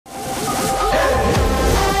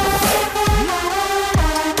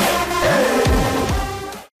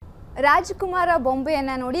ರಾಜ್ಕುಮಾರ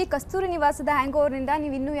ಬೊಂಬೆಯನ್ನು ನೋಡಿ ಕಸ್ತೂರಿ ನಿವಾಸದ ಹ್ಯಾಂಗ್ ಓವರ್ನಿಂದ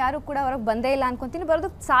ನೀವು ಇನ್ನೂ ಯಾರು ಕೂಡ ಹೊರಗೆ ಬಂದೇ ಇಲ್ಲ ಅನ್ಕೊಂತೀನಿ,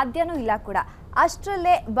 ಬರೋದಕ್ಕೆ ಸಾಧ್ಯನೂ ಇಲ್ಲ ಕೂಡ.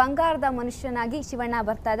 ಅಷ್ಟರಲ್ಲೇ ಬಂಗಾರದ ಮನುಷ್ಯನಾಗಿ ಶಿವಣ್ಣ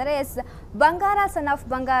ಬರ್ತಾ ಇದ್ದಾರೆ. ಎಸ್, ಬಂಗಾರ ಸನ್ ಆಫ್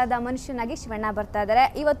ಬಂಗಾರದ ಮನುಷ್ಯನಾಗಿ ಶಿವಣ್ಣ ಬರ್ತಾ ಇದ್ದಾರೆ.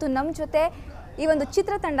 ಇವತ್ತು ನಮ್ಮ ಜೊತೆ ಈ ಒಂದು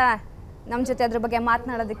ಚಿತ್ರತಂಡ ನಮ್ಮ ಜೊತೆ ಅದ್ರ ಬಗ್ಗೆ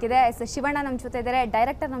ಮಾತನಾಡೋದಕ್ಕಿದೆ. ಎಸ್, ಶಿವಣ್ಣ ನಮ್ಮ ಜೊತೆ ಇದ್ದಾರೆ,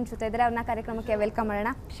 ಡೈರೆಕ್ಟರ್ ನಮ್ಮ ಜೊತೆ ಇದ್ದಾರೆ. ಅವ್ರನ್ನ ಕಾರ್ಯಕ್ರಮಕ್ಕೆ ವೆಲ್ಕಮ್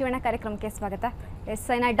ಮಾಡೋಣ. ಶಿವಣ್ಣ, ಕಾರ್ಯಕ್ರಮಕ್ಕೆ ಸ್ವಾಗತ. ಎಸ್,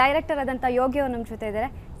 ಇನ್ನು ಡೈರೆಕ್ಟರ್ ಆದಂಥ ಯೋಗಿ ಅವರು ನಮ್ಮ ಜೊತೆ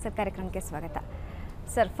ಇದ್ದಾರೆ. ಸರ್, ಕಾರ್ಯಕ್ರಮಕ್ಕೆ ಸ್ವಾಗತ.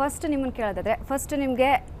 ಸರ್, ಫಸ್ಟ್ ನಿಮ್ಮನ್ನು ಕೇಳೋದಾದ್ರೆ, ಫಸ್ಟ್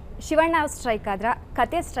ನಿಮಗೆ ಶಿವಣ್ಣ ಸ್ಟ್ರೈಕ್ ಆದ್ರ,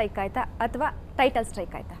 ಕತೆ ಸ್ಟ್ರೈಕ್ ಆಯ್ತಾ ಅಥವಾ ಟೈಟಲ್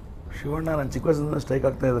ಸ್ಟ್ರೈಕ್ ಆಯ್ತಾ? ಶಿವಣ್ಣ ನಾನು ಚಿಕ್ಕ ವಯಸ್ಸಿಂದ ಸ್ಟ್ರೈಕ್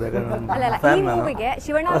ಆಗ್ತಾ ಇದ್ದಾರೆ. ಈ ಮೂವಿಗೆ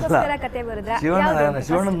ಶಿವಣ್ಣಗೋಸ್ಕರ ಕತೆ ಬರೆದ್ರ?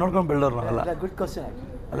 ಶಿವಣ್ಣ ನೋಡ್ಕೊಂಡು ಬೆಳೆದವ್ರು ನಾವಲ್ಲ. Good question.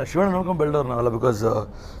 ಅಲ್ಲ, ಶಿವಣ್ಣ ನೋಡ್ಕೊಂಡು ಬೆಳೆದವ್ರು ನಾವಲ್ಲ. ಬಿಕಾಸ್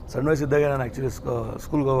ಸಣ್ಣ ವಯಸ್ಸಿದ್ದಾಗ ನಾನು ಆ್ಯಕ್ಚುಲಿ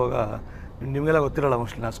ಸ್ಕೂಲ್ಗೆ ಹೋಗುವಾಗ ನಿಮಗೆಲ್ಲ ಗೊತ್ತಿರಲ್ಲ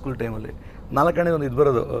ಮೋಸ್ಟ್ಲಿ, ನಾ ಸ್ಕೂಲ್ ಟೈಮಲ್ಲಿ 4 ಕಡೆ ಒಂದು ಇದು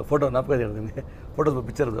ಬರೋದು ಫೋಟೋ ನಾಪಕ ಹೇಳ್ತೀನಿ, ಫೋಟೋದು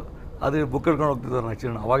ಪಿಕ್ಚರ್ದು ಅದು ಬುಕ್ ಹಿಡ್ಕೊಂಡು ಹೋಗ್ತಿದ್ರು ನಾನು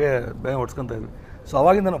ಆ್ಯಕ್ಚುಲಿ. ನಾವು ಅವಾಗೇ ಬೇಗ ಹೊಡ್ಸ್ಕೊತಾ ಇದ್ವಿ. ಸೊ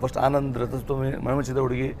ಅವಾಗಿಂದ ನಾವು ಫಸ್ಟ್ ಆನಂದ್, ರಥಸ್ತೋಮಿ, ಮಣಮಚ್ಚಿದ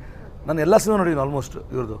ಹುಡುಗಿ, ನಾನು ಎಲ್ಲ ಸಿನಿಮಾ ನೋಡಿದ್ದೀನಿ ಆಲ್ಮೋಸ್ಟ್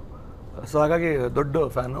ಇವ್ರದ್ದು. ಸೊ ಹಾಗಾಗಿ ದೊಡ್ಡ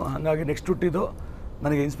ಫ್ಯಾನು. ಹಾಗಾಗಿ ನೆಕ್ಸ್ಟ್ ಹುಟ್ಟಿದ್ದು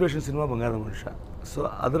ನನಗೆ ಇನ್ಸ್ಪಿರೇಷನ್ ಸಿನಿಮಾ ಬಂಗಾರದ ಮನುಷ್ಯ. ಸೊ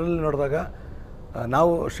ಅದರಲ್ಲಿ ನೋಡಿದಾಗ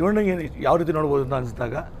ನಾವು ಶಿವಣ್ಣಗೆ ಯಾವ ರೀತಿ ನೋಡ್ಬೋದು ಅಂತ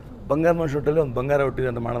ಅನಿಸಿದಾಗ ಬಂಗಾರದ ಮನುಷ್ಯ ಹುಟ್ಟಲ್ಲಿ ಒಂದು ಬಂಗಾರ ಹುಟ್ಟಿದೆ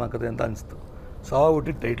ಅಂತ ಮಾಡೋಣ ಕತೆ ಅಂತ ಅನಿಸ್ತು. ಸೊ ಅವಾಗ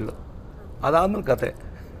ಹುಟ್ಟಿದ ಟೈಟ್ಲು, ಅದಾದ್ಮೇಲೆ ಕತೆ.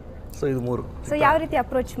 ಸೊ ಇದು 3. ಸೊ ಯಾವ ರೀತಿ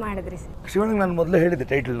ಅಪ್ರೋಚ್ ಮಾಡಿದ್ರಿ? ಶಿವಣ್ಣಗೆ ನಾನು ಮೊದಲೇ ಹೇಳಿದ್ದೆ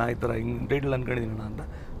ಟೈಟ್ಲ್, ಈ ಥರ ಹಿಂಗೆ ಟೈಟ್ಲ್ ಅನ್ಕೊಂಡಿದ್ದೀನಿ ಅಂತ.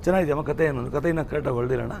 ಚೆನ್ನಾಗಿದೆಯಮ್ಮ ಕತೆ, ಏನೊಂದು ಕತೆಯನ್ನು ಕರೆಕ್ಟಾಗಿ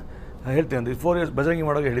ಹೊಳ್ದಿರೋಣ ಹೇಳ್ತೀನಿ ಅಂತ 4 ಇಯರ್ಸ್ ಬಜರಂಗಿ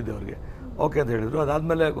ಮಾಡೋಕೆ ಹೇಳಿದ್ದೆ ಅವ್ರಿಗೆ. ಓಕೆ ಅಂತ ಹೇಳಿದರು.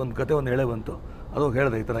 ಅದಾದಮೇಲೆ ಒಂದು ಕತೆ ಒಂದು ಹೇಳೇ ಬಂತು, ಅದು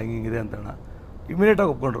ಹೇಳಿದೆ ಈ ಥರ ಹಿಂಗಿದೆ ಅಂತಣ್ಣ.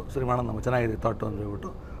 ಇಮಿಡಿಯೇಟಾಗಿ ಒಪ್ಕೊಂಡ್ರು, ಸರಿ ಮಾಡೋಣ, ನಮ್ಗೆ ಚೆನ್ನಾಗಿದೆ ಥಾಟು ಅಂತ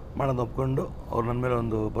ಹೇಳ್ಬಿಟ್ಟು ಮಾಡೋದು ಒಪ್ಕೊಂಡು ಅವ್ರು ನನ್ನ ಮೇಲೆ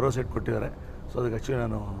ಒಂದು ಭರವಸೆ ಇಟ್ಕೊಟ್ಟಿದ್ದಾರೆ. ಸೊ ಅದಕ್ಕೆ ಆ್ಯಕ್ಚುಲಿ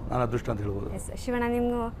ನಾನು ಅದೃಷ್ಟ ಅಂತ ಹೇಳ್ಬೋದು. ಶಿವಣ್ಣ,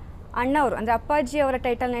 ನಿಮ್ಮ ಅಣ್ಣವರು ಅಂದರೆ ಅಪ್ಪಾಜಿ ಅವರ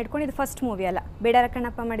ಟೈಟಲ್ನ ಇಟ್ಕೊಂಡು ಇದು ಫಸ್ಟ್ ಮೂವಿ ಅಲ್ಲ, ಬೇಡರ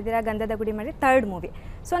ಕಣ್ಣಪ್ಪ ಮಾಡಿದ್ದೀರಾ, ಗಂಧದ ಗುಡಿ ಮಾಡಿ 3rd ಮೂವಿ.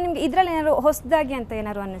 ಸೊ ನಿಮ್ಗೆ ಇದರಲ್ಲಿ ಏನಾದ್ರು ಹೊಸದಾಗಿ ಅಂತ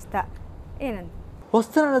ಏನಾದ್ರು ಅನ್ನಿಸ್ತಾ? ಏನಂತ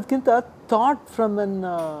ಹೊಸ್ತನ ಅನ್ನೋದಕ್ಕಿಂತ ಥಾಟ್ ಫ್ರಮ್ ಎನ್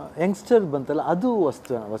ಯಂಗ್ಸ್ಟರ್ ಬಂತಲ್ಲ, ಅದು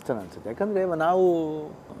ಹೊಸ್ತನ ಅನಿಸುತ್ತೆ. ಯಾಕಂದರೆ ನಾವು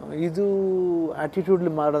ಇದು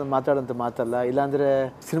ಆ್ಯಟಿಟ್ಯೂಡ್ಲಿ ಮಾತಾಡೋಂಥ ಮಾತಲ್ಲ, ಇಲ್ಲಾಂದರೆ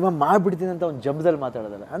ಸಿನಿಮಾ ಮಾಡಿಬಿಡ್ತೀನಿ ಅಂತ ಒಂದು ಜಂಬದಲ್ಲಿ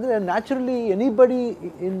ಮಾತಾಡೋದಲ್ಲ. ಅಂದರೆ naturally anybody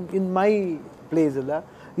in my place ಎಲ್ಲ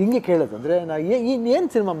ಹಿಂಗೆ ಕೇಳೋದು. ಅಂದರೆ ನಾ ಏನು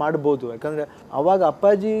ಸಿನಿಮಾ ಮಾಡ್ಬೋದು, ಯಾಕಂದರೆ ಅವಾಗ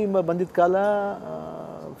ಅಪ್ಪಾಜಿ ಬಂದಿದ್ದ ಕಾಲ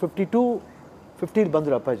 52-50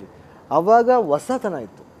 ಬಂದರು ಅಪ್ಪಾಜಿ. ಆವಾಗ ಹೊಸತನ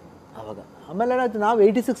ಇತ್ತು ಆವಾಗ. ಆಮೇಲೆ ಏನಾಯ್ತು, ನಾವು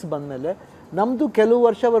 86 ಬಂದಮೇಲೆ ನಮ್ಮದು ಕೆಲವು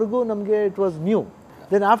ವರ್ಷವರೆಗೂ ನಮಗೆ it was new.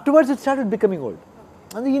 Then afterwards it started becoming old.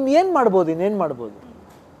 ಅಂದರೆ ಇನ್ನೇನು ಮಾಡ್ಬೋದು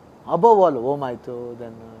ಅಬವ್ ಆಲ್ ಓಮ್ ಆಯಿತು,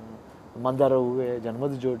 ದೆನ್ ಮಂದಾರ ಹೂವೆ,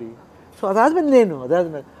 ಜನ್ಮದ ಜೋಡಿ. ಸೊ ಅದಾದಮೇಲೆ ಏನು,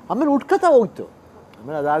 ಅದಾದಮೇಲೆ ಆಮೇಲೆ ಉಟ್ಕೊತಾ ಹೋಗ್ತು.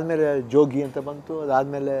 ಆಮೇಲೆ ಅದಾದಮೇಲೆ ಜೋಗಿ ಅಂತ ಬಂತು,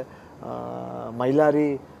 ಅದಾದಮೇಲೆ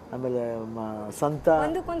ಮೈಲಾರಿ, ಆಮೇಲೆ ಸಂತ,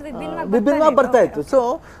 ವಿಭಿನ್ನವಾಗಿ ಬರ್ತಾಯಿತ್ತು. So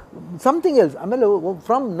something else. ಆಮೇಲೆ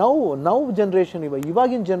ಫ್ರಮ್ ನೌ ಜನ್ರೇಷನ್,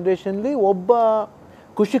 ಇವಾಗಿನ ಜನ್ರೇಷನ್ಲಿ ಒಬ್ಬ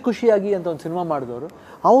ಖುಷಿಯಾಗಿ ಅಂತ ಒಂದು ಸಿನಿಮಾ ಮಾಡಿದವರು,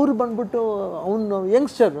 ಅವರು ಬಂದ್ಬಿಟ್ಟು ಅವನು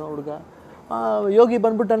ಯಂಗ್ಸ್ಟರ್ ಹುಡುಗ ಯೋಗಿ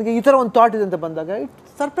ಬಂದ್ಬಿಟ್ಟು ನನಗೆ ಈ ಥರ ಒಂದು ಥಾಟ್ ಇದೆ ಅಂತ ಬಂದಾಗ ಇಟ್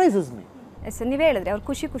ಸರ್ಪ್ರೈಸಸ್ ಮೀ. ಎಸ್, ನೀವು ಹೇಳಿದ್ರೆ ಅವ್ರು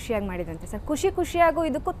ಖುಷಿಯಾಗಿ ಮಾಡಿದಂತೆ. ಸರ್, ಖುಷಿಯಾಗೂ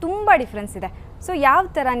ಇದಕ್ಕೂ ತುಂಬ ಡಿಫ್ರೆನ್ಸ್ ಇದೆ. ಸೊ ಯಾವ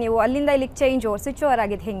ಥರ ನೀವು ಅಲ್ಲಿಂದ ಇಲ್ಲಿಗೆ ಸ್ವಿಚ್ ಓವರ್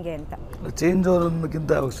ಆಗಿದ್ದು ಹೆಂಗೆ ಅಂತ? ಚೇಂಜ್ ಓವರ್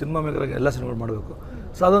ಅನ್ನೋಕ್ಕಿಂತ ಸಿನಿಮಾ ಮೇಕರಾಗಿ ಎಲ್ಲ ಸಿನಿಮಾ ಮಾಡಬೇಕು.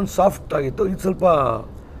 ಸೊ ಅದೊಂದು ಸಾಫ್ಟ್ ಆಗಿತ್ತು, ಇದು ಸ್ವಲ್ಪ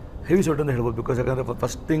ಹೆವಿ ಸೋಟ್ ಅಂತ ಹೇಳ್ಬೋದು. ಬಿಕಾಸ್ ಯಾಕಂದರೆ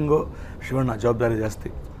ಫಸ್ಟ್ ಥಿಂಗು ಶಿವಣ್ಣ ಜವಾಬ್ದಾರಿ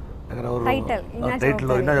ಜಾಸ್ತಿ. ಯಾಕಂದರೆ ಅವರು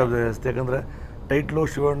ಟೈಟ್ಲು ಇನ್ನೂ ಜವಾಬ್ದಾರಿ ಜಾಸ್ತಿ. ಯಾಕಂದರೆ ಟೈಟ್ಲು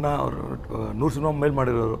ಶಿವಣ್ಣ ಅವರು 100 ಸಿನಿಮಾ ಮೇಲೆ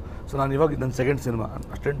ಮಾಡಿರೋರು. ಸೊ ನಾನು ಇವಾಗ ನನ್ನ second cinema,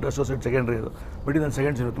 assistant associate secondary ಅದು, ಬಟ್ ಇದು ನನ್ನ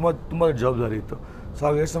ಸೆಕೆಂಡ್ ಸಿನಿಮಾ. ತುಂಬ ಜವಾಬ್ದಾರಿ ಇತ್ತು. ಸೊ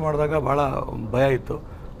ಆಗ ಯೋಚನೆ ಮಾಡಿದಾಗ ಭಾಳ ಭಯ ಇತ್ತು.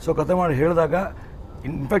 ಸೊ ಕತೆ ಮಾಡಿ ಹೇಳಿದಾಗ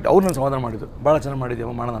ಇನ್ಫ್ಯಾಕ್ಟ್ ಅವ್ರು ನನ್ನ ಸಮಾಧಾನ ಮಾಡಿದ್ದು, ಭಾಳ ಚೆನ್ನಾಗಿ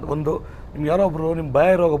ಮಾಡಿದ್ದೀವಿ ಮಾಡೋಣ ಅಂತ. ಒಂದು ನಿಮ್ಗೆ ಯಾರೋ ಒಬ್ಬರು ನಿಮ್ಮ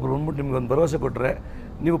ಭಯ ಇರೋ ಒಬ್ಬರು ಬಂದ್ಬಿಟ್ಟು ನಿಮ್ಗೆ ಒಂದು ಭರವಸೆ ಕೊಟ್ಟರೆ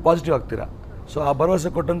ನೀವು ಪಾಸಿಟಿವ್ ಆಗ್ತೀರಾ. ಸೊ ಆ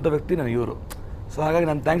ಭರವಸೆ ಕೊಟ್ಟಂಥ ವ್ಯಕ್ತಿ ನಾನು ಇವರು. ಸೊ ಹಾಗಾಗಿ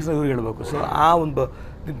ನಾನು ಥ್ಯಾಂಕ್ಸ್ನ ಇವ್ರಿಗೆ ಹೇಳಬೇಕು. ಸೊ ಆ ಒಂದು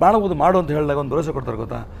ನೀವು ಮಾಡಬಹುದು ಮಾಡು ಅಂತ ಹೇಳಿದಾಗ ಒಂದು ಭರವಸೆ ಕೊಡ್ತಾರೆ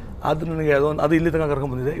ಗೊತ್ತಾ, ಅದು ನನಗೆ ಅದು ಇಲ್ಲಿ ತನಕ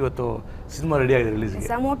ಕರ್ಕೊಂಡ್ಬಂದಿದೆ. ಇವತ್ತು ಸಿನಿಮಾ ರೆಡಿ ಆಗಿದೆ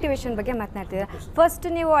ರಿಲೀಸ್ಗೆ. ಮೋಟಿವೇಶನ್ ಬಗ್ಗೆ ಮಾತನಾಡ್ತಿದ್ದೀರಾ. ಫಸ್ಟ್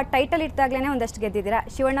ನೀವು ಆ ಟೈಟಲ್ ಇಟ್ಟಾಗ್ಲೇ ಒಂದಷ್ಟು ಗೆದ್ದಿದ್ದೀರಾ,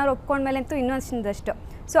 ಶಿವಣ್ಣ ಅವ್ರು ಒಪ್ಕೊಂಡ್ಮೇಲಂತೂ ಇನ್ನೊಂದಷ್ಟು.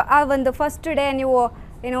 ಸೊ ಆ ಒಂದು ಫಸ್ಟ್ ಡೇ ನೀವು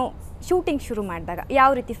ಏನೋ ಶೂಟಿಂಗ್ ಶುರು ಮಾಡಿದಾಗ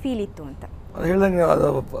ಯಾವ ರೀತಿ ಫೀಲ್ ಇತ್ತು ಅಂತ? ಅದು ಹೇಳ್ದಂಗೆ ಅದು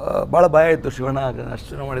ಭಾಳ ಭಯ ಇತ್ತು. ಶಿವಣ್ಣ ಅಷ್ಟು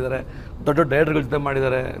ಜನ ಮಾಡಿದ್ದಾರೆ, ದೊಡ್ಡ ಡೈರೆಕ್ಟರ್ಗಳ ಜೊತೆ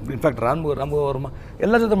ಮಾಡಿದ್ದಾರೆ. ಇನ್ಫ್ಯಾಕ್ಟ್ ರಾಮ್ ವರ್ಮ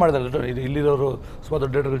ಎಲ್ಲ ಜೊತೆ ಮಾಡಿದ್ದಾರೆ. ಇಲ್ಲಿರೋರು ಸುಮಾರು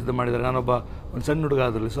ದೊಡ್ಡ ಡೈರೆಕ್ಟರ್ಗಳ ಜೊತೆ ಮಾಡಿದ್ದಾರೆ. ನಾನೊಬ್ಬ ಒಂದು ಸಣ್ಣ ಹುಡುಗ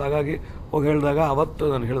ಅದರಲ್ಲಿ. ಸೊ ಹಾಗಾಗಿ ಹೋಗಿ ಹೇಳಿದಾಗ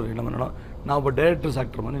ಅವತ್ತು ನಾನು ಹೇಳಿದ್ರು, ಇಲ್ಲ ನಾವೊಬ್ಬ ಡೈರೆಕ್ಟರ್ಸ್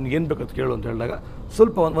ಆ್ಯಕ್ಟರ್, ನಿನ್ಗೆ ಏನು ಬೇಕಂತ ಕೇಳು ಅಂತ ಹೇಳಿದಾಗ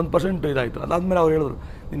ಸ್ವಲ್ಪ 1% ಇದಾಯಿತು. ಅದಾದಮೇಲೆ ಅವ್ರು ಹೇಳಿದ್ರು,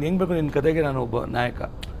 ನೀನು ಹೆಂಗೆ ಬೇಕು ನಿನ್ನ ಕತೆಗೆ ನಾನು ಒಬ್ಬ ನಾಯಕ,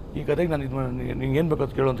 ಈ ಕತೆಗೆ ನಾನು ಇದು ನಿಂಗೆ ಏನು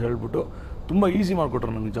ಬೇಕಂತ ಕೇಳು ಅಂತ ಹೇಳ್ಬಿಟ್ಟು ತುಂಬ ಈಸಿ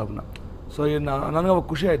ಮಾಡಿಕೊಟ್ರು ನನಗೆ ಜಾಬ್ನ. ಸೊ ನನಗೆ ಅವಾಗ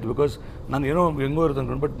ಖುಷಿ ಆಯಿತು. ಬಿಕಾಸ್ ನಾನು ಏನೋ ಹೆಂಗೋ ಇರುತ್ತೆ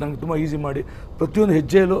ಅಂದ್ಕೊಂಡು, ಬಟ್ ನನಗೆ ತುಂಬ ಈಸಿ ಮಾಡಿ ಪ್ರತಿಯೊಂದು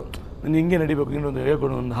ಹೆಜ್ಜೆಯಲ್ಲೂ ನಾನು ಹಿಂಗೆ ನಡಿಬೇಕು ಇನ್ನೊಂದು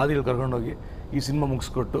ಹೇಳ್ಕೊಂಡು ಒಂದು ಹಾದಿಗಳು ಕರ್ಕೊಂಡೋಗಿ ಈ ಸಿನಿಮಾ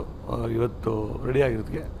ಮುಗಿಸ್ಕೊಟ್ಟು ಇವತ್ತು ರೆಡಿ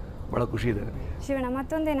ಆಗಿರೋದಕ್ಕೆ ಭಾಳ ಖುಷಿ ಇದೆ. ಶಿವಣ್ಣ,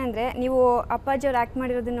 ಮತ್ತೊಂದೇನೆಂದರೆ ನೀವು ಅಪ್ಪಾಜಿ ಅವ್ರು ಆ್ಯಕ್ಟ್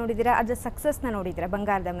ಮಾಡಿರೋದನ್ನ ನೋಡಿದ್ದೀರಾ, ಅದರ ಸಕ್ಸಸ್ನ ನೋಡಿದ್ದೀರಾ.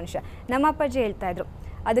 ಬಂಗಾರದ ಮನುಷ್ಯ ನಮ್ಮ ಅಪ್ಪಾಜಿ ಹೇಳ್ತಾಯಿದ್ರು,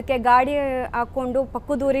 ಅದಕ್ಕೆ ಗಾಡಿ ಹಾಕ್ಕೊಂಡು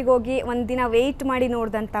ಪಕ್ಕದೂರಿಗೆ ಹೋಗಿ ಒಂದು ದಿನ ವೆಯ್ಟ್ ಮಾಡಿ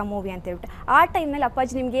ನೋಡಿದಂಥ ಮೂವಿ ಅಂತ ಹೇಳ್ಬಿಟ್ಟು. ಆ ಟೈಮಲ್ಲಿ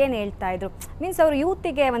ಅಪ್ಪಾಜಿ ನಿಮ್ಗೆ ಏನು ಹೇಳ್ತಾಯಿದ್ರು? ಮೀನ್ಸ್ ಅವರು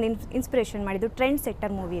ಯೂತಿಗೆ ಒಂದು ಇನ್ಸ್ಪಿರೇಷನ್ ಮಾಡಿದ್ರು, ಟ್ರೆಂಡ್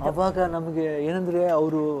ಸೆಟ್ಟರ್ ಮೂವಿ. ಅವಾಗ ನಮಗೆ ಏನಂದರೆ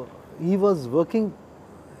ಅವರು ಈ was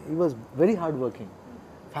very hard working.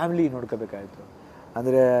 Family ನೋಡ್ಕೋಬೇಕಾಯಿತು.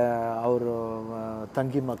 ಅಂದರೆ ಅವರು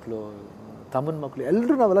ತಂಗಿ ಮಕ್ಕಳು, ತಮ್ಮನ ಮಕ್ಕಳು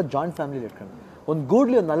ಎಲ್ಲರೂ ನಾವೆಲ್ಲ ಜಾಯಿಂಟ್ ಫ್ಯಾಮಿಲಿ ಇಟ್ಕೊಂಡು ಒಂದು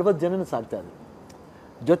ಗೂಡ್ಲಿ ಒಂದು 40 ಜನನ ಸಾಕ್ತಾಯಿದ್ರು.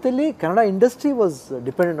 ಜೊತೆಲಿ Kannada industry was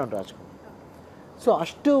dependent on Rajkumar. So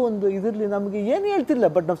ಅಷ್ಟು ಒಂದು ಇದರಲ್ಲಿ ನಮಗೆ ಏನು ಹೇಳ್ತಿರಲಿಲ್ಲ.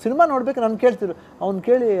 ಬಟ್ ನಾವು ಸಿನಿಮಾ ನೋಡ್ಬೇಕು ನಾನು ಕೇಳ್ತಿರು, ಅವ್ನು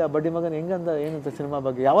ಕೇಳಿ ಆ ಬಡ್ಡಿ ಮಗನ ಹೆಂಗಂದ ಏನಂತ ಸಿನಿಮಾ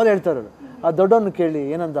ಬಗ್ಗೆ ಯಾವಾಗ ಹೇಳ್ತಾರೋರು, ಆ ದೊಡ್ಡವನು ಕೇಳಿ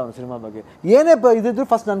ಏನಂದ ಅವನು ಸಿನಿಮಾ ಬಗ್ಗೆ ಏನೇ ಇದಿದ್ರು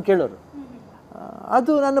ಫಸ್ಟ್ ನಾನು ಕೇಳೋರು.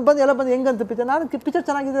 ಅದು ನಾನು ಬಂದು ಎಲ್ಲ ಬಂದು ಹೆಂಗಂತ ಪಿಕ್ಚರ್, ನಾನು ಪಿಕ್ಚರ್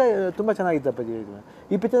ಚೆನ್ನಾಗಿದೆ, ತುಂಬ ಚೆನ್ನಾಗಿತ್ತಪ್ಪಾಜಿ,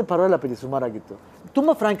 ಈ ಪಿಕ್ಚರ್ ಪರವಾಗಿಲ್ಲ ಅಪ್ಪಾಜಿ, ಸುಮಾರಾಗಿತ್ತು, ತುಂಬ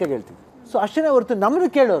ಫ್ರ್ಯಾಂಕಾಗಿ ಹೇಳ್ತಿದ್ವಿ. ಸೊ ಅಷ್ಟೇ ಹೊರತು ನಮ್ಮನ್ನು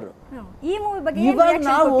ಕೇಳೋರು. ಇವಾಗ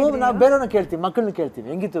ನಾವು ಬೇರೆಯವ್ರನ್ನ ಕೇಳ್ತೀವಿ, ಮಕ್ಕಳನ್ನ ಕೇಳ್ತೀವಿ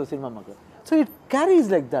ಹೆಂಗಿತ್ತು ಸಿನಿಮಾ ಮಕ್ಕಳು. So it carries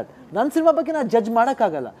like that. ನನ್ನ ಸಿನಿಮಾ ಬಗ್ಗೆ ನಾನು ಜಡ್ಜ್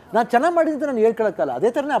ಮಾಡೋಕ್ಕಾಗಲ್ಲ, ನಾನು ಚೆನ್ನಾಗಿ ಮಾಡಿದ್ರೆ ನಾನು ಹೇಳ್ಕೊಳಕ್ಕಾಗಲ್ಲ.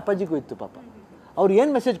 ಅದೇ ಥರನೇ ಅಪ್ಪಾಜಿಗೂ ಇತ್ತು ಪಾಪ, ಅವ್ರು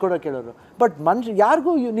ಏನು ಮೆಸೇಜ್ ಕೊಡೋಕೆ ಕೇಳೋರು. ಬಟ್ ಮನುಷ್ಯ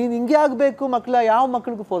ಯಾರಿಗೂ ನೀನು ಹಿಂಗೆ ಆಗಬೇಕು ಮಕ್ಕಳ ಯಾವ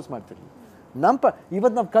ಮಕ್ಳಿಗೂ ಫೋರ್ಸ್ ಮಾಡ್ತಿರ್ಲಿ.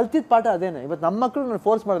 ಇವತ್ತು ನಾವು ಕಲ್ತಿದ್ದ ಪಾಠ ಅದೇನೆ. ಇವತ್ತು ನಮ್ಮ ಮಕ್ಕಳು ನಾನು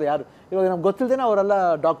ಫೋರ್ಸ್ ಮಾಡೋದು ಯಾರು, ಇವಾಗ ನಮ್ಗೆ ಗೊತ್ತಿಲ್ಲದೇನೆ ಅವರೆಲ್ಲ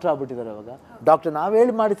ಡಾಕ್ಟರ್ ಆಗ್ಬಿಟ್ಟಿದ್ದಾರೆ. ಇವಾಗ ಡಾಕ್ಟರ್ ನಾವು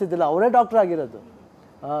ಹೇಳಿ ಮಾಡಿಸಿದ್ದಿಲ್ಲ, ಅವರೇ ಡಾಕ್ಟರ್ ಆಗಿರೋದು,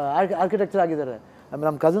 ಆರ್ಕಿಟೆಕ್ಚರ್ ಆಗಿದ್ದಾರೆ.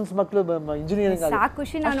 ನಮ್ಮ ಕಸಿನ್ಸ್ ಮಕ್ಕಳು ಇಂಜಿನಿಯರಿಂಗ್ ಆಗಿ. ಆ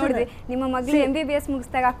ಖುಷಿ ನಾವು ನೋಡಿದ್ವಿ, ನಿಮ್ಮ ಮಗಳು MBBS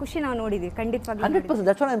ಮುಗಿಸಿದಾಗ ಆ ಖುಷಿ ನಾವು ನೋಡಿದ್ವಿ ಖಂಡಿತವಾಗಿ. 100%.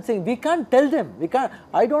 That's what I am saying. We can tell them,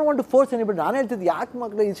 I don't want to force anybody. ನಾನು ಹೇಳ್ತಿದ್ದೆ ಯಾಕೆ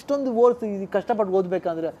ಮಕ್ಕಳು ಇಷ್ಟೊಂದು ಕಷ್ಟಪಟ್ಟು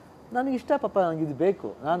ಓದಬೇಕಂದ್ರೆ ನನಗೆ ಇಷ್ಟ ಪಾಪ, ನನಗೆ ಇದು ಬೇಕು,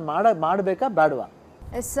 ನಾನು ಮಾಡಬೇಕಾ ಬೇಡವಾ.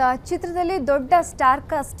 ಚಿತ್ರದಲ್ಲಿ ದೊಡ್ಡ ಸ್ಟಾರ್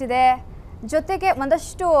ಕಾಸ್ಟ್ ಇದೆ, ಜೊತೆಗೆ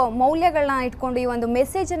ಒಂದಷ್ಟು ಮೌಲ್ಯಗಳನ್ನ ಇಟ್ಕೊಂಡು ಈ ಒಂದು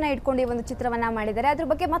ಮೆಸೇಜನ್ನು ಇಟ್ಕೊಂಡು ಈ ಒಂದು ಚಿತ್ರವನ್ನು ಮಾಡಿದ್ದಾರೆ. ಅದ್ರ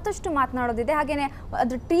ಬಗ್ಗೆ ಮತ್ತಷ್ಟು ಮಾತನಾಡೋದಿದೆ. ಹಾಗೆಯೇ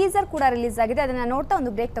ಅದ್ರ ಟೀಸರ್ ಕೂಡ ರಿಲೀಸ್ ಆಗಿದೆ, ಅದನ್ನು ನೋಡ್ತಾ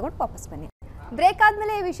ಒಂದು ಬ್ರೇಕ್ ತಗೊಂಡು ವಾಪಸ್ ಬನ್ನಿ. ಬ್ರೇಕ್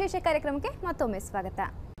ಆದಮೇಲೆ ಈ ವಿಶೇಷ ಕಾರ್ಯಕ್ರಮಕ್ಕೆ ಮತ್ತೊಮ್ಮೆ ಸ್ವಾಗತ.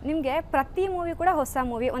 ನಿಮಗೆ ಪ್ರತಿ ಮೂವಿ ಕೂಡ ಹೊಸ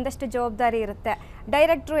ಮೂವಿ, ಒಂದಷ್ಟು ಜವಾಬ್ದಾರಿ ಇರುತ್ತೆ.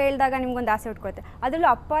 ಡೈರೆಕ್ಟ್ರು ಹೇಳಿದಾಗ ನಿಮ್ಗೊಂದು ಆಸೆ ಉಟ್ಕೊಳುತ್ತೆ. ಅದರಲ್ಲೂ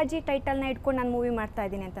ಅಪ್ಪಾಜಿ ಟೈಟಲ್ನ ಇಟ್ಕೊಂಡು ನಾನು ಮೂವಿ ಮಾಡ್ತಾ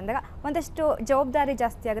ಇದ್ದೀನಿ ಅಂತಂದಾಗ ಒಂದಷ್ಟು ಜವಾಬ್ದಾರಿ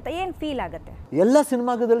ಜಾಸ್ತಿ ಆಗುತ್ತೆ. ಏನು ಫೀಲ್ ಆಗುತ್ತೆ? ಎಲ್ಲ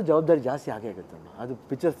ಸಿನಿಮಾಗದಲ್ಲೂ ಜವಾಬ್ದಾರಿ ಜಾಸ್ತಿ ಆಗೇ ಆಗುತ್ತಮ್ಮ. ಅದು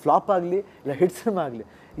ಪಿಕ್ಚರ್ ಫ್ಲಾಪ್ ಆಗಲಿ ಇಲ್ಲ ಹಿಟ್ ಸಿನಿಮಾ ಆಗಲಿ,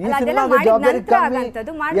 ಈ ಸಿನಿಮಾದ ಜವಾಬ್ದಾರಿ ಕಮ್ಮಿ.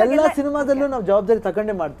 ಎಲ್ಲ ಸಿನಿಮಾದಲ್ಲೂ ನಾವು ಜವಾಬ್ದಾರಿ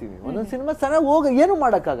ತಗೊಂಡೇ ಮಾಡ್ತೀವಿ. ಒಂದೊಂದು ಸಿನಿಮಾ ಚೆನ್ನಾಗಿ ಏನೂ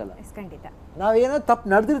ಮಾಡೋಕ್ಕಾಗಲ್ಲ. ಖಂಡಿತ ನಾವೇನೋ ತಪ್ಪು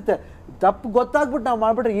ನಡೆದಿರುತ್ತೆ, ತಪ್ಪು ಗೊತ್ತಾಗ್ಬಿಟ್ಟು ನಾವು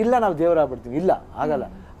ಮಾಡಿಬಿಟ್ರೆ ಇಲ್ಲ ನಾವು ದೇವರಾಗ್ಬಿಡ್ತೀವಿ, ಇಲ್ಲ ಆಗಲ್ಲ.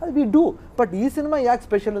 ಅದು ವಿ ಡೂ. ಬಟ್ ಈ ಸಿನಿಮಾ ಯಾಕೆ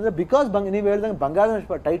ಸ್ಪೆಷಲ್ ಅಂದರೆ ಬಿಕಾಸ್ ನೀವು ಹೇಳ್ದಂಗೆ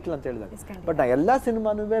ಬಂಗಾರದ ಟೈಟಲ್ ಅಂತ ಹೇಳಿದಾಗ. ಬಟ್ ನಾ ಎಲ್ಲ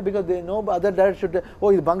ಸಿನಿಮಾನೂ because no other direct should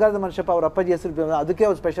ಇದು ಬಂಗಾರದ ಮನುಷ್ಯಪ್ಪ ಅವ್ರ ಅಪ್ಪಾಜಿ ಹೆಸರು ಅದಕ್ಕೆ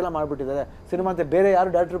ಅವ್ರು ಸ್ಪೆಷಲಾಗಿ ಮಾಡಿಬಿಟ್ಟಿದ್ದಾರೆ ಸಿನಿಮಾ ಅಂತ ಬೇರೆ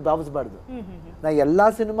ಯಾರು ಡೈರೆಕ್ಟ್ರು ಭಾವಿಸಬಾರ್ದು. ನಾ ಎಲ್ಲ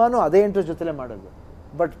ಸಿನಿಮಾನೂ ಅದೇ ಇಂಟ್ರೆಸ್ಟ್ ಜೊತೆಲೇ ಮಾಡೋದು.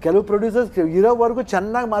 ಬಟ್ ಕೆಲವು ಪ್ರೊಡ್ಯೂಸರ್ಸ್ ಇರೋವರೆಗೂ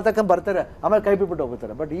ಚೆನ್ನಾಗಿ ಮಾತಾಡ್ಕೊಂಡು ಬರ್ತಾರೆ, ಆಮೇಲೆ ಕೈ ಬಿಟ್ಬಿಟ್ಟು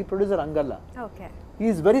ಹೋಗ್ತಾರೆ. ಬಟ್ ಈ ಪ್ರೊಡ್ಯೂಸರ್ ಹಂಗಲ್ಲ. ಈ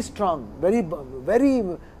is very strong, very very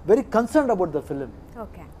very concerned about the film.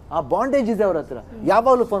 ಆ ಬಾಂಡೇಜ್ ಇದೆ ಅವ್ರ ಹತ್ರ.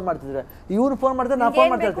 ಯಾವಾಗಲೂ ಫೋನ್ ಮಾಡ್ತಿದ್ರೆ, ಇವ್ರು ಫೋನ್ ಮಾಡ್ತಾರೆ, ನಾನು ಫೋನ್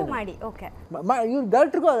ಮಾಡ್ತಾ ಇರ್ತೀನಿ. ಇವ್ರು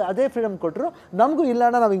ಡೈರೆಕ್ಟ್ರಿಗೂ ಅದೇ ಫ್ರೀಡಮ್ ಕೊಟ್ಟರು. ನಮಗೂ ಇಲ್ಲ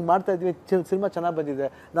ಅಣ್ಣ ನಾವು ಹಿಂಗೆ ಮಾಡ್ತಾ ಇದ್ವಿ, ಸಿನಿಮಾ ಚೆನ್ನಾಗಿ ಬಂದಿದೆ,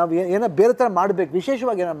 ನಾವು ಏನೋ ಬೇರೆ ಥರ ಮಾಡಬೇಕು,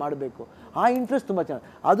 ವಿಶೇಷವಾಗಿ ಏನೋ ಮಾಡಬೇಕು, ಆ ಇಂಟ್ರೆಸ್ಟ್ ತುಂಬ ಚೆನ್ನಾಗಿ.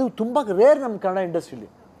 ಅದು ತುಂಬ ರೇರ್ ನಮ್ಮ ಕನ್ನಡ ಇಂಡಸ್ಟ್ರಿಲಿ.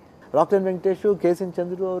 ರಾಕ್ಲೈನ್ ವೆಂಕಟೇಶು, KC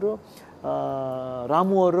ಚಂದ್ರು ಅವರು,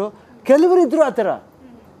 ರಾಮು ಅವರು, ಕೆಲವರು ಇದ್ರು ಆ ಥರ.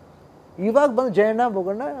 ಇವಾಗ ಬಂದು ಜಯಣ್ಣ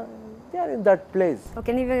ಬೋಗಣ್ಣ ಯಾರು ಇನ್ ದಟ್ ಪ್ಲೇಸ್.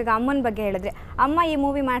 ಓಕೆ, ನೀವೀಗ ಅಮ್ಮನ ಬಗ್ಗೆ ಹೇಳಿದ್ರೆ, ಅಮ್ಮ ಈ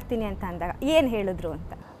ಮೂವಿ ಮಾಡ್ತೀನಿ ಅಂತ ಅಂದಾಗ ಏನು ಹೇಳಿದ್ರು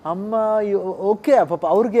ಅಂತ? ಅಮ್ಮ ಓಕೆ ಪಾಪ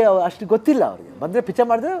ಅವ್ರಿಗೆ ಅಷ್ಟು ಗೊತ್ತಿಲ್ಲ. ಅವ್ರಿಗೆ ಬಂದರೆ ಪಿಕ್ಚರ್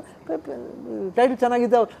ಮಾಡಿದ್ರೆ ಟೈಟಲ್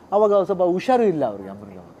ಚೆನ್ನಾಗಿದೆ, ಅವಾಗ ಸ್ವಲ್ಪ ಹುಷಾರು ಇಲ್ಲ ಅವ್ರಿಗೆ.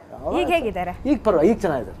 ಅಮ್ಮನಿಗೆ ಈಗ ಹೇಗಿದ್ದಾರೆ? ಈಗ ಪರವಾಗಿ, ಈಗ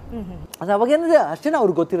ಚೆನ್ನಾಗಿದ್ದಾರೆ. ಅದು ಅವಾಗ ಏನಿದೆ ಅಷ್ಟೇ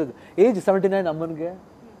ಅವ್ರಿಗೆ ಗೊತ್ತಿರೋದು. ಏಜ್ 79 ಅಮ್ಮನಿಗೆ.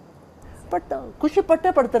 ಬಟ್ ಖುಷಿ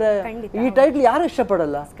ಪಡ್ತಾರೆ. ಈ ಟೈಟ್ಲ್ ಯಾರು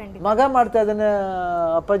ಇಷ್ಟಪಡಲ್ಲ? ಮಗ ಮಾಡ್ತಾ ಇದ್ದಾನೆ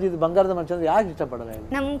ಅಪ್ಪಾಜಿ ಬಂಗಾರದ ಮನುಷ್ಯ, ಯಾರು ಇಷ್ಟಪಡಲ್ಲ?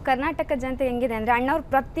 ನಮ್ಮ ಕರ್ನಾಟಕ ಜನತೆ ಹೆಂಗಿದೆ ಅಂದ್ರೆ ಅಣ್ಣವ್ರು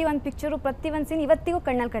ಪ್ರತಿ ಒಂದು ಪಿಕ್ಚರು, ಪ್ರತಿ ಒಂದು ಸೀನ್ ಇವತ್ತಿಗೂ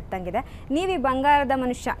ಕಣ್ಣಲ್ಲಿ ಕಟ್ಟಂಗಿದೆ. ನೀವು ಈ ಬಂಗಾರದ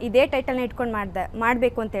ಮನುಷ್ಯ ಇದೇ ಟೈಟಲ್ನ ಇಟ್ಕೊಂಡು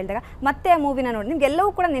ಮಾಡಬೇಕು ಅಂತ ಹೇಳಿದಾಗ ಮತ್ತೆ ಆ ಮೂವಿನ ನೋಡಿ ನಿಮ್ಗೆ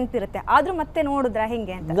ಎಲ್ಲವೂ ಕೂಡ ನೆನಪಿರುತ್ತೆ. ಆದ್ರೂ ಮತ್ತೆ ನೋಡಿದ್ರ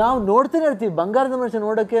ಹೆಂಗೆ ಅಂತ? ನಾವು ನೋಡ್ತಾನೆ ಇರ್ತೀವಿ. ಬಂಗಾರದ ಮನುಷ್ಯ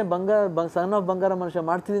ನೋಡೋಕ್ಕೆ ಸನ್ ಆಫ್ ಬಂಗಾರ ಮನುಷ್ಯ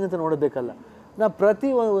ಮಾಡ್ತಿದ್ದೀನಿ ಅಂತ ನೋಡಬೇಕಲ್ಲ. ನಾವು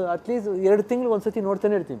ಪ್ರತಿ ಅಟ್ಲೀಸ್ಟ್ 2 ತಿಂಗಳು ಒಂದ್ಸತಿ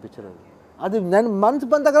ನೋಡ್ತಾನೆ ಇರ್ತೀವಿ ಪಿಕ್ಚರಲ್ಲಿ. ಅದು ನನ್ನ ಮನ್ಸು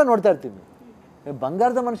ಬಂದಾಗ ನೋಡ್ತಾ ಇರ್ತೀನಿ.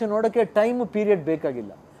 ಬಂಗಾರದ ಮನುಷ್ಯ ನೋಡೋಕ್ಕೆ ಟೈಮು ಪೀರಿಯಡ್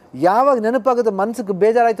ಬೇಕಾಗಿಲ್ಲ. ಯಾವಾಗ ನೆನಪಾಗುತ್ತೆ, ಮನ್ಸಿಗೆ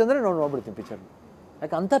ಬೇಜಾರಾಯ್ತು ಅಂದರೆ ನಾವು ನೋಡ್ಬಿಡ್ತೀನಿ ಪಿಕ್ಚರ್ನ.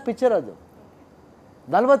 ಯಾಕೆ ಅಂಥ ಪಿಕ್ಚರ್ ಅದು.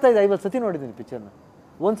 45-50 ಸತಿ ನೋಡಿದ್ದೀನಿ ಪಿಕ್ಚರ್ನ.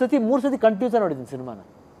 ಒಂದು ಸತಿ 3 ಸತಿ ಕಂಟಿನ್ಯೂಸ್ ನೋಡಿದ್ದೀನಿ ಸಿನಿಮಾನ.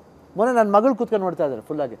 ಮೊನ್ನೆ ನನ್ನ ಮಗಳು ಕೂತ್ಕೊಂಡು ನೋಡ್ತಾ ಇದ್ದಾರೆ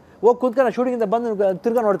ಫುಲ್ಲಾಗಿ. ಹೋಗಿ ಕೂತ್ಕೊಂಡು ಶೂಟಿಂಗಿಂದ ಬಂದು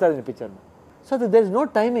ತಿರ್ಗಾ ನೋಡ್ತಾ ಇದ್ದೀನಿ ಪಿಕ್ಚರ್ನ. ಸೊ ಅದು ದೇರ್ ಇಸ್ ನೋ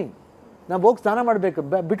ಟೈಮಿಂಗ್. ನಾವು ಹೋಗಿ ಸ್ನಾನ ಮಾಡಬೇಕು,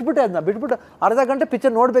 ಬಿಟ್ಬಿಟ್ಟೆ ಅದನ್ನ ಬಿಟ್ಬಿಟ್ಟು ಅರ್ಧ ಗಂಟೆ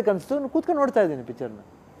ಪಿಕ್ಚರ್ ನೋಡ್ಬೇಕು ಅನಿಸ್ತು, ಕೂತ್ಕೊಂಡು ನೋಡ್ತಾ ಇದ್ದೀನಿ ಪಿಕ್ಚರ್ನ.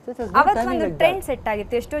 ಅವತ್ತೊಂದು ಟ್ರೆಂಡ್ ಸೆಟ್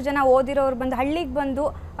ಆಗಿತ್ತು. ಎಷ್ಟೋ ಜನ ಓದಿರೋರು ಬಂದು ಹಳ್ಳಿಗೆ ಬಂದು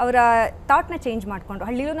ಅವರ ಥಾಟ್ನ ಚೇಂಜ್ ಮಾಡಿಕೊಂಡು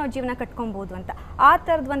ಹಳ್ಳಿಲೂ ನಾವು ಜೀವನ ಕಟ್ಕೊಬೋದು ಅಂತ. ಆ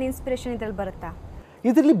ಥರದ್ದು ಒಂದು ಇನ್ಸ್ಪಿರೇಷನ್ ಇದ್ರಲ್ಲಿ ಬರುತ್ತಾ?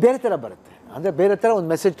 ಇದರಲ್ಲಿ ಬೇರೆ ಥರ ಬರುತ್ತೆ. ಅಂದರೆ ಬೇರೆ ಥರ ಒಂದು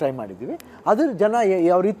ಮೆಸೇಜ್ ಟ್ರೈ ಮಾಡಿದ್ದೀವಿ. ಅದು ಜನ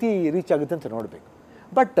ಯಾವ ರೀತಿ ರೀಚ್ ಆಗುತ್ತೆ ಅಂತ ನೋಡಬೇಕು.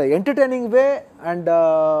 ಬಟ್ ಎಂಟರ್ಟೈನಿಂಗ್ ವೇ ಆ್ಯಂಡ್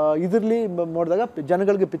ಇದರಲ್ಲಿ ನೋಡಿದಾಗ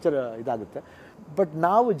ಜನಗಳಿಗೆ ಪಿಕ್ಚರ್ ಇದಾಗುತ್ತೆ. ಬಟ್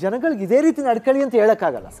ನಾವು ಜನಗಳಿಗೆ ಇದೇ ರೀತಿ ನಡ್ಕೊಳ್ಳಿ ಅಂತ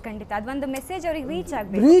ಹೇಳೋಕ್ಕಾಗಲ್ಲ. ಖಂಡಿತ ಅದೊಂದು ಮೆಸೇಜ್ ಅವ್ರಿಗೆ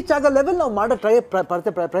ರೀಚ್ ಆಗೋ ಲೆವೆಲ್ ನಾವು ಮಾಡೋ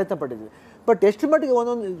ಪ್ರಯತ್ನ ಪಟ್ಟಿದ್ವಿ. ಬಟ್ ಎಷ್ಟು ಮಟ್ಟಿಗೆ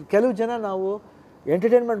ಒಂದೊಂದು ಕೆಲವು ಜನ ನಾವು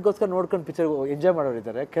ಎಂಟರ್ಟೈನ್ಮೆಂಟ್ಗೋಸ್ಕರ ನೋಡ್ಕೊಂಡು ಪಿಕ್ಚರ್ ಎಂಜಾಯ್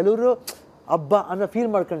ಮಾಡೋರಿದ್ದಾರೆ. ಕೆಲವರು ಹಬ್ಬ ಅನ್ನೋ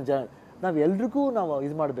ಫೀಲ್ ಮಾಡ್ಕೊಂಡು ನಾವು ಎಲ್ರಿಗೂ ನಾವು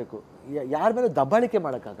ಇದು ಮಾಡಬೇಕು. ಯಾರ ಮೇಲೆ ದಬ್ಬಾಳಿಕೆ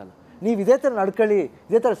ಮಾಡೋಕ್ಕಾಗಲ್ಲ. ನೀವು ಇದೇ ಥರ ನಡ್ಕೊಳ್ಳಿ,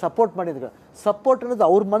 ಇದೇ ಥರ ಸಪೋರ್ಟ್ ಮಾಡಿದ್ರೆ ಸಪೋರ್ಟ್ ಅನ್ನೋದು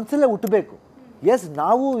ಅವ್ರ ಮನಸ್ಸಲ್ಲೇ ಹುಟ್ಟಬೇಕು. ಎಸ್,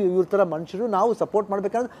 ನಾವು ಇವ್ರ ಥರ ಮನುಷ್ಯರು, ನಾವು ಸಪೋರ್ಟ್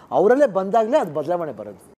ಮಾಡಬೇಕಂದ್ರೆ ಅವರಲ್ಲೇ ಬಂದಾಗಲೇ ಅದು ಬದಲಾವಣೆ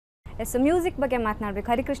ಬರೋದು. ಎಸ್ ಮ್ಯೂಸಿಕ್ ಬಗ್ಗೆ ಮಾತನಾಡಬೇಕು,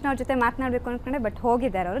 ಹರಿಕೃಷ್ಣ ಅವ್ರ ಜೊತೆ ಮಾತನಾಡಬೇಕು ಅಂದ್ಕೊಂಡೆ, ಬಟ್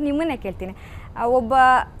ಹೋಗಿದ್ದಾರೆ ಅವರು. ನಿಮ್ಮನ್ನೇ ಕೇಳ್ತೀನಿ, ಒಬ್ಬ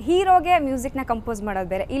ಹೀರೋಗೆ ಮ್ಯೂಸಿಕ್ನ ಕಂಪೋಸ್ ಮಾಡೋದು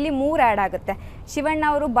ಬೇರೆ, ಇಲ್ಲಿ 3 ಆ್ಯಡ್ ಆಗುತ್ತೆ. ಶಿವಣ್ಣ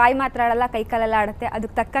ಅವರು ಬಾಯಿ ಮಾತ್ರ ಆಡಲ್ಲ, ಕೈಕಾಲೆಲ್ಲ ಆಡುತ್ತೆ,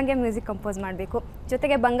 ಅದಕ್ಕೆ ತಕ್ಕಂಗೆ ಮ್ಯೂಸಿಕ್ ಕಂಪೋಸ್ ಮಾಡಬೇಕು.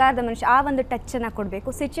 ಜೊತೆಗೆ ಬಂಗಾರದ ಮನುಷ್ಯ ಆ ಒಂದು ಟಚ್ಚನ್ನು ಕೊಡಬೇಕು.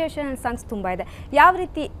 ಸಿಚುವೇಶನ್ ಸಾಂಗ್ಸ್ ತುಂಬ ಇದೆ. ಯಾವ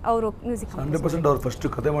ರೀತಿ ಅವರು ಮ್ಯೂಸಿಕ್ 100% ಅವ್ರು ಫಸ್ಟ್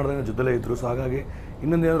ಕತೆ ಮಾಡಿದಾಗ ಜೊತೆಲೇ ಇದ್ದರು. ಸೊ ಹಾಗಾಗಿ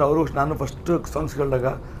ಇನ್ನೊಂದು ಏನಂದ್ರೆ ಅವರು, ನಾನು ಫಸ್ಟ್ ಸಾಂಗ್ಸ್ ಕೇಳಿದಾಗ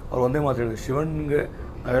ಅವ್ರು ಒಂದೇ ಮಾತು ಹೇಳಿದ್ರು, ಶಿವಣ್ಗೆ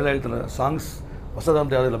ನಾವೆಲ್ಲ ಹೇಳ್ತಾರೆ ಸಾಂಗ್ಸ್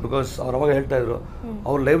ಹೊಸದಂತ ಯಾವುದಿಲ್ಲ. ಬಿಕಾಸ್ ಅವ್ರು ಅವಾಗ ಹೇಳ್ತಾ ಇದ್ರು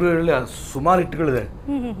ಅವ್ರ ಲೈಬ್ರರಿಯಲ್ಲಿ ಸುಮಾರು ಹಿಟ್ಗಳಿದೆ.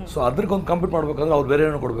 ಸೊ ಅದ್ರಕ್ಕೊಂದು ಕಂಪ್ಲೀಟ್ ಮಾಡ್ಬೇಕಂದ್ರೆ ಅವ್ರು ಬೇರೆ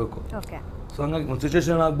ಏನೋ ಕೊಡಬೇಕು. ಸೊ ಹಂಗಾಗಿ ಒಂದು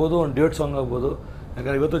ಸಿಚುವೇಶನ್ ಆಗ್ಬೋದು, ಒಂದು ಡ್ಯೂಯೆಟ್ ಸಾಂಗ್ ಆಗ್ಬೋದು.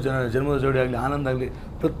 ಯಾಕಂದ್ರೆ ಇವತ್ತು ಜನ್ಮದ ಜೋಡಿ ಆಗಲಿ, ಆನಂದ್ ಆಗಲಿ,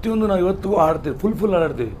 ಪ್ರತಿಯೊಂದು ನಾವು ಇವತ್ತಿಗೂ ಹಾಡ್ತೀವಿ, ಫುಲ್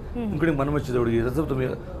ಹಾಡ್ತೀವಿ. ಕಡೆ ಮನಮಚ್ಚಿದ ಹುಡುಗಿ, ರಸಪ್ತಮಿ,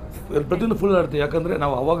 ಪ್ರತಿಯೊಂದು ಫುಲ್ ಹಾಡ್ತೀವಿ. ಯಾಕಂದರೆ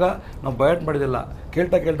ನಾವು ಅವಾಗ ನಾವು ಬಯಟ್ ಮಾಡಿದಿಲ್ಲ,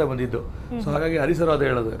 ಕೇಳ್ತಾ ಬಂದಿದ್ದು. ಸೊ ಹಾಗಾಗಿ ಹರಿಸರು ಅದೇ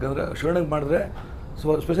ಹೇಳೋದು, ಯಾಕಂದರೆ ಶಿವಣ್ಣಗೆ ಮಾಡಿದ್ರೆ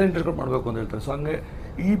ಸ್ಪೆಷಲ್ ಇಂಟ್ರೆಸ್ಟ್ ಕೊಟ್ಟು ಮಾಡಬೇಕು ಅಂತ ಹೇಳ್ತಾರೆ. ಸೊ ಹಂಗೆ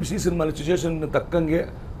ಈ ಸಿನಿಮಾಲಿ ಸಿಚುವೇಶನ್ ತಕ್ಕಂಗೆ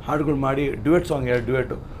ಹಾಡುಗಳು ಮಾಡಿ, ಡ್ಯೂಯೆಟ್ ಸಾಂಗ್ 2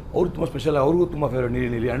 ಡ್ಯೂಯೆಟು ಅವ್ರು ತುಂಬ ಸ್ಪೆಷಲ್, ಅವ್ರಿಗೂ ತುಂಬ ಫೇವ್ರೇಟ್.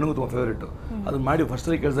 ನೀಲಿ ಅಣ್ಣಗೂ ತುಂಬ ಫೇವ್ರೇಟು. ಅದನ್ನ ಮಾಡಿ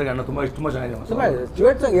ಫಸ್ಟಲ್ಲಿ ಕೇಳಿದಾಗ ಅಣ್ಣ ತುಂಬ ಚೆನ್ನಾಗಿದೆ,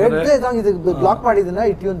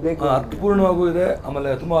 ಅರ್ಥಪೂರ್ಣವಾಗೂ ಇದೆ, ಆಮೇಲೆ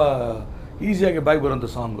ತುಂಬ ಈಸಿಯಾಗಿ ಬ್ಯಾಗ್ ಬರೋಂಥ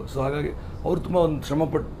ಸಾಂಗು. ಸೊ ಹಾಗಾಗಿ ಅವ್ರು ತುಂಬ ಒಂದು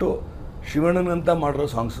ಶ್ರಮಪಟ್ಟು ಶಿವಣ್ಣನಂತ ಮಾಡಿರೋ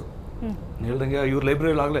ಸಾಂಗ್ಸು. ಹೇಳ್ದಂಗೆ ಇವ್ರ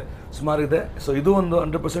ಲೈಬ್ರರಿಯಲ್ಲಿ ಆಗಲೇ ಸುಮಾರು ಇದೆ. ಸೊ ಇದು ಒಂದು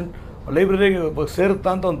 100% ಲೈಬ್ರರಿಗೆ ಸೇರುತ್ತಾ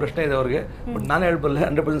ಅಂತ ಒಂದು ಪ್ರಶ್ನೆ ಇದೆ ಅವ್ರಿಗೆ. ಬಟ್ ನಾನೇ ಹೇಳ್ಬಲ್ಲೆ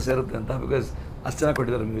 100% ಸೇರುತ್ತೆ ಅಂತ, ಬಿಕಾಸ್ ಅಷ್ಟು ಚೆನ್ನಾಗಿ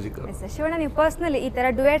ಕೊಟ್ಟಿದ್ದಾರೆ ಮ್ಯೂಸಿಕ್. ಶಿವಣ್ಣ, ನೀವು ಪರ್ಸ್ನಲಿ ಈ ಥರ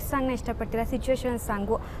ಡ್ಯುಯೆಟ್ ಸಾಂಗ್ನ ಇಷ್ಟಪಡ್ತೀರಾ, ಸಿಚುವೇಶನ್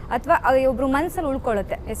ಸಾಂಗು, ಅಥವಾ ಒಬ್ರು ಮನಸ್ಸಲ್ಲಿ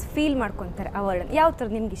ಉಳ್ಕೊಳ್ಳುತ್ತೆ, ಫೀಲ್ ಮಾಡ್ಕೊತಾರೆ ಆ ವರ್ಡ್, ಯಾವ ಥರ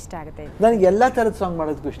ನಿಮ್ಗೆ ಇಷ್ಟ ಆಗುತ್ತೆ? ನನಗೆ ಎಲ್ಲ ಥರದ ಸಾಂಗ್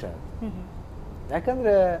ಮಾಡೋದಕ್ಕೂ ಇಷ್ಟ ಆಗುತ್ತೆ.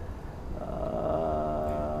 ಯಾಕಂದರೆ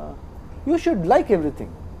you should like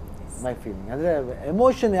everything, my feeling. ಅಂದರೆ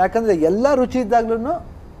ಎಮೋಷನ್, ಯಾಕಂದರೆ ಎಲ್ಲ ರುಚಿ ಇದ್ದಾಗ್ಲೂ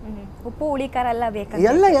ಉಪ್ಪು ಹುಳಿ ಖಾರ ಎಲ್ಲ ಬೇಕು,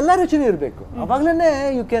 ಎಲ್ಲ ರುಚಿನೂ ಇರಬೇಕು. ಅವಾಗಲೇ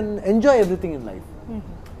you can enjoy everything in life.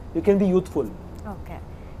 You can be youthful. Okay,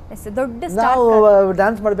 ದೊಡ್ಡ ನಾವು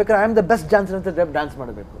ಡ್ಯಾನ್ಸ್ ಮಾಡ್ಬೇಕಾದ್ರೆ I am the best dancer ಅಂತ ಡ್ಯಾನ್ಸ್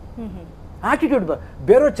ಮಾಡಬೇಕು. ಆಟಿಟ್ಯೂಡ್,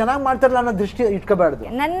 ಬೇರೆಯವ್ರು ಚೆನ್ನಾಗಿ ಮಾಡ್ತಾರಲ್ಲ ಅನ್ನೋ ದೃಷ್ಟಿ ಇಟ್ಕೋಬಾರ್ದು,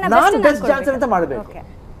 ನಾನು ಬೆಸ್ಟ್ ಡ್ಯಾನ್ಸರ್ ಅಂತ ಮಾಡಬೇಕು.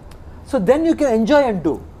 So then you can enjoy and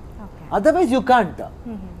do, otherwise you can't.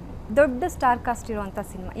 ದೊಡ್ಡ ಸ್ಟಾರ್ ಕಾಸ್ಟ್ ಇರುವಂಥ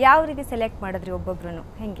ಸಿನಿಮಾ ಯಾವ ರೀತಿ ಸೆಲೆಕ್ಟ್ ಮಾಡಿದ್ರಿ ಒಬ್ಬೊಬ್ರು,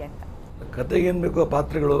 ಹೆಂಗೆ ಅಂತ? ಕತೆಗೆ ಏನು ಬೇಕು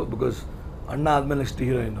ಪಾತ್ರಗಳು, ಬಿಕಾಸ್ ಅಣ್ಣ ಆದ್ಮೇಲೆ ನೆಕ್ಸ್ಟ್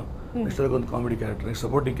ಹೀರೋಯಿನು, ನೆಕ್ಸ್ಟ್ ಅದಕ್ಕೊಂದು comedy character, next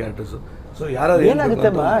supporting characters. So ಯಾರು ಏನಾಗುತ್ತೆ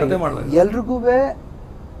ಎಲ್ರಿಗೂ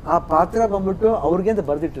ಆ ಪಾತ್ರ ಬಂದ್ಬಿಟ್ಟು ಅವ್ರಿಗೆ ಅಂತ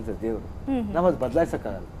ಬರ್ದಿಟ್ಟಿರ್ತಾರೆ ದೇವರು, ನಾವು ಅದು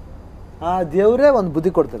ಬದಲಾಯಿಸಕ್ಕಾಗಲ್ಲ. ಆ ದೇವರೇ ಒಂದು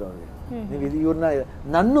ಬುದ್ಧಿ ಕೊಡ್ತಾರೆ ಅವ್ರಿಗೆ, ನೀವು ಇವ್ರನ್ನ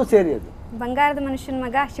ನನ್ನೂ ಸೇರಿ, ಅದು ಬಂಗಾರದ ಮನುಷ್ಯನ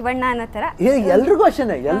ಮಗ ಶಿವಣ್ಣ ಅನ್ನೋ ಥರ ಎಲ್ರಿಗೂ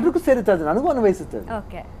ಅಷ್ಟೇ, ಎಲ್ರಿಗೂ ಸೇರುತ್ತೆ, ಅದು ನನಗೂ ಅನ್ವಯಿಸುತ್ತೆ.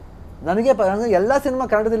 ನನಗೆ ಎಲ್ಲ ಸಿನಿಮಾ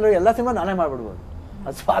ಕನ್ನಡದಲ್ಲಿ ಎಲ್ಲ ಸಿನಿಮಾ ನಾನೇ ಮಾಡ್ಬಿಡ್ಬೋದು,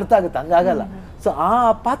 ಅದು ಸ್ವಾರ್ಥ ಆಗುತ್ತೆ, ಹಂಗಾಗಲ್ಲ. ಸೊ ಆ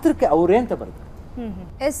ಪಾತ್ರಕ್ಕೆ ಅವರೇ ಅಂತ ಬರ್ತಾರೆ.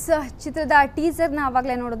 ಎಸ್, ಚಿತ್ರದ ಟೀಸರ್ನ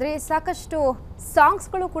ಆವಾಗಲೇ ನೋಡಿದ್ರಿ, ಸಾಕಷ್ಟು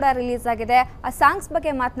ಸಾಂಗ್ಸ್ಗಳು ಕೂಡ ರಿಲೀಸ್ ಆಗಿದೆ. ಆ ಸಾಂಗ್ಸ್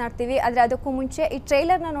ಬಗ್ಗೆ ಮಾತನಾಡ್ತೀವಿ, ಆದರೆ ಅದಕ್ಕೂ ಮುಂಚೆ ಈ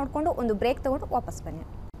ಟ್ರೈಲರ್ನ ನೋಡಿಕೊಂಡು ಒಂದು ಬ್ರೇಕ್ ತಗೊಂಡು ವಾಪಸ್ ಬನ್ನಿ.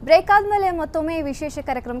 ಬ್ರೇಕ್ ಆದಮೇಲೆ ಮತ್ತೊಮ್ಮೆ ವಿಶೇಷ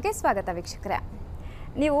ಕಾರ್ಯಕ್ರಮಕ್ಕೆ ಸ್ವಾಗತ ವೀಕ್ಷಕರೇ.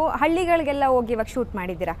 ನೀವು ಹಳ್ಳಿಗಳಿಗೆಲ್ಲ ಹೋಗಿ ಇವಾಗ ಶೂಟ್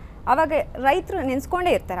ಮಾಡಿದ್ದೀರಾ, ಅವಾಗ ರೈತರು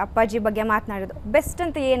ನೆನೆಸ್ಕೊಂಡೇ ಇರ್ತಾರೆ. ಅಪ್ಪಾಜಿ ಬಗ್ಗೆ ಮಾತನಾಡೋದು ಬೆಸ್ಟ್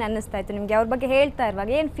ಅಂತ ಏನು ಅನ್ನಿಸ್ತಾ ಇತ್ತು ನಿಮಗೆ? ಅವ್ರ ಬಗ್ಗೆ ಹೇಳ್ತಾ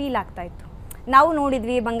ಇರುವಾಗ ಏನು ಫೀಲ್ ಆಗ್ತಾ ಇತ್ತು? ನಾವು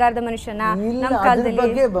ನೋಡಿದ್ವಿ ಬಂಗಾರದ ಮನುಷ್ಯನ, ನಮ್ಮ ಕಾಲದಲ್ಲಿ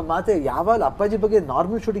ಬಗ್ಗೆ ಮಾತೆ ಯಾವಾಗ ಅಪ್ಪಾಜಿ ಬಗ್ಗೆ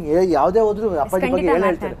ನಾರ್ಮಲ್ ಶೂಟಿಂಗ್ ಯಾವುದೇ ಹೋದ್ರು ಅಪ್ಪಾಜಿ ಬಗ್ಗೆ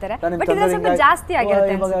ಹೇಳ್ತಾರೆ. ಜಾಸ್ತಿ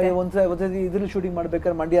ಇದ್ರಲ್ಲಿ ಶೂಟಿಂಗ್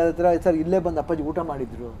ಮಾಡ್ಬೇಕಾದ್ರೆ ಮಂಡ್ಯ ಹತ್ರ ಸರ್ ಇಲ್ಲೇ ಬಂದು ಅಪ್ಪಾಜಿ ಊಟ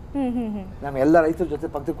ಮಾಡಿದ್ರು, ನಮ್ಮ ಎಲ್ಲ ರೈತರ ಜೊತೆ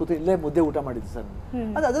ಪಕ್ಕದ ಕೂತು ಇಲ್ಲೇ ಮುದ್ದೆ ಊಟ ಮಾಡಿದ್ರು ಸರ್.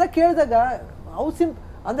 ಅದೆಲ್ಲ ಕೇಳಿದಾಗ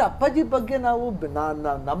ಅಂದ್ರೆ ಅಪ್ಪಾಜಿ ಬಗ್ಗೆ ನಾವು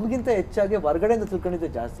ನಮ್ಗಿಂತ ಹೆಚ್ಚಾಗಿ ಹೊರಗಡೆಯಿಂದ ತಿಳ್ಕೊಂಡಿದ್ದೆ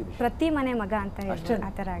ಜಾಸ್ತಿ. ಪ್ರತಿ ಮನೆ ಮಗ ಅಂತ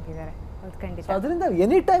ಅದರಿಂದ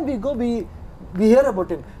any time we go we hear about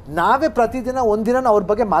him. ನಾವೇ ಪ್ರತಿದಿನ ಒಂದಿನ ಅವ್ರ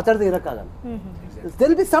ಬಗ್ಗೆ ಮಾತಾಡದೆ ಇರಕ್ಕಾಗಲ್ಲ. there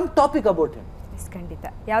will be some topic about him. ಖಂಡಿತ,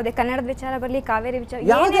 ಯಾವುದೇ ಕನ್ನಡದ ವಿಚಾರ ಬರಲಿ, ಕಾವೇರಿ ವಿಚಾರ,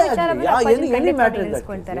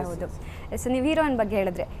 ಹೇಳ್ಕೊಳ್ತಾರೆ. ಹೌದು. ಸೊ ನೀವು ಹೀರೋಯಿನ್ ಬಗ್ಗೆ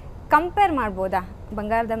ಹೇಳಿದ್ರೆ ಕಂಪೇರ್ ಮಾಡ್ಬೋದಾ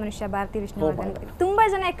ಬಂಗಾರದ ಮನುಷ್ಯ, ಭಾರತಿ ವಿಷ್ಣುವರ್ಧನ್? ತುಂಬಾ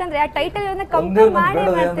ಜನ ಯಾಕಂದ್ರೆ ಆ ಟೈಟಲ್ ಕಂಪೇರ್ ಮಾಡಿ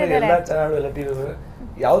ಮಾಡ್ತಿದ್ದಾರೆ.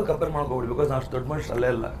 ಯಾವ್ದು ಕಂಪೇರ್ ಮಾಡ್ಕೋಬಿಡಿ, ಬಿಕಾಸ್ ನಾವು ದೊಡ್ಡ ಮನುಷ್ಯ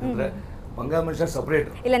ಅಲ್ಲೇ ಇಲ್ಲ. ಅಂದ್ರೆ ಬಂಗಾರ ಮನುಷ್ಯ ಸಪರೇಟ್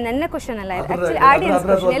ಇಲ್ಲ, ನನ್ನ ಕ್ವಶನ್ ಅಲ್ಲ, ಆಕ್ಚುಲಿ ಆಡಿಯನ್ಸ್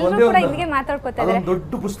ಕ್ವಶನ್. ಎಲ್ಲರೂ ಕೂಡ ಇಲ್ಲಿಗೆ ಮಾತಾಡ್ಕೊತಾ ಇದ್ದಾರೆ.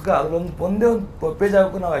 ದೊಡ್ಡ ಪುಸ್ತಕ, ಅದೊಂದು ಒಂದೇ ಒಂದು ಪೇಜ್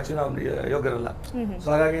ಆಗಬೇಕು ನಾವು ಆಕ್ಚುಲಿ ನಾವು ಯೋಗ್ಯರಲ್ಲ. ಸೊ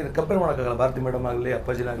ಹಾಗಾಗಿ ಕಂಪೇರ್ ಮಾಡೋಕ್ಕಾಗಲ್ಲ. ಭಾರತಿ ಮೇಡಮ್ ಆಗಲಿ,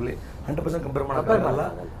 ಅಪ್ಪಾಜಿನಾಗಲಿ 100% ಕಂಪೇರ್ ಮಾಡೋಕ್ಕಾಗಲ್ಲ.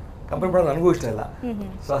 ಕಂಪೇರ್ ಮಾಡೋದು ನನಗೂ ಇಷ್ಟ ಇಲ್ಲ.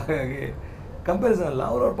 ಸೊ ಹಾಗಾಗಿ ಕಂಪ್ಯಾರಿಸನ್ ಅಲ್ಲ,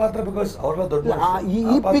 ಅವ್ರವ್ರ ಪಾತ್ರ, ಬಿಕಾಸ್ ಅವ್ರ ದೊಡ್ಡ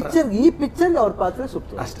ಈ ಪಿಕ್ಚರ್ ಅವ್ರ ಪಾತ್ರ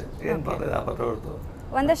ಸೂಕ್ತ ಅಷ್ಟೇ. ಏನು ಪಾತ್ರ ಆ ಪಾತ್ರ ಹೊರತು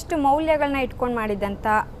ಒಂದಷ್ಟು ಮೌಲ್ಯಗಳನ್ನ ಇಟ್ಕೊಂಡು ಮಾಡಿದಂಥ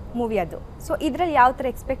ಮೂವಿ ಅದು. ಸೊ ಇದ್ರಲ್ಲಿ ಯಾವ ಥರ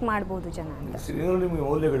ಎಕ್ಸ್ಪೆಕ್ಟ್ ಮಾಡ್ಬೋದು ಜನ ಅಂತ? ಇದರಲ್ಲಿ ನಿಮಗೆ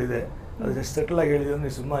ಮೌಲ್ಯಗಳಿದೆ, ಅದು ಜಸ್ಟ್ ಸೆಟಲ್ ಆಗಿ ಹೇಳಿದ್ರೆ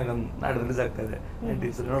ನೀವು ಸುಮ್ಮನೆ ನಮ್ಮ ನಾಳೆ ರಿಲೀಸ್ ಆಗ್ತಾ ಇದೆ,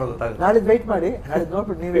 ನೋಡೋ ಗೊತ್ತಾಗುತ್ತೆ. ನಾಳೆ ವೆಯ್ಟ್ ಮಾಡಿ,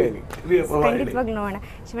 ನೋಡ್ಬಿಟ್ಟು ನೀವೇ ಹೇಳಿ. ಖಂಡಿತವಾಗಿ ನೋಡೋಣ.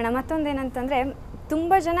 ಶಿವಣ್ಣ, ಮತ್ತೊಂದೇನಂತಂದರೆ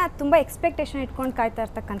ತುಂಬ ಜನ ತುಂಬ ಎಕ್ಸ್ಪೆಕ್ಟೇಷನ್ ಇಟ್ಕೊಂಡು ಕಾಯ್ತಾ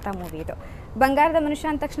ಇರ್ತಕ್ಕಂಥ ಮೂವಿ ಇದು. ಬಂಗಾರದ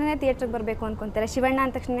ಮನುಷ್ಯ ಅಂದ ತಕ್ಷಣನೇ ಥಿಯೇಟ್ರಿಗೆ ಬರಬೇಕು ಅಂದ್ಕೊತಾರೆ, ಶಿವಣ್ಣ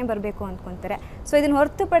ಅಂದ ತಕ್ಷಣನೇ ಬರಬೇಕು ಅಂದ್ಕೊತಾರೆ. ಸೊ ಇದನ್ನು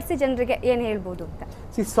ಹೊರತುಪಡಿಸಿ ಜನರಿಗೆ ಏನು ಹೇಳ್ಬೋದು ಅಂತ?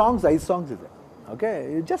 ಸಾಂಗ್ಸ್ 5 ಸಾಂಗ್ಸ್ ಇದೆ. ಓಕೆ,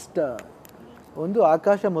 ಜಸ್ಟ್ ಒಂದು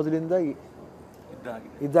ಆಕಾಶ ಮೊದಲಿಂದ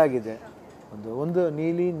ಇದಾಗಿದೆ, ಒಂದು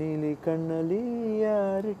ನೀಲಿ ನೀಲಿ ಕಣ್ಣಲ್ಲಿ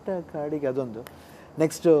ಯಾರಿಟ್ಟ ಕಾಡಿಗೆ, ಅದೊಂದು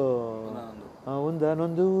ನೆಕ್ಸ್ಟ್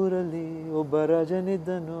ಒಂದನೊಂದೂರಲ್ಲಿ ಒಬ್ಬ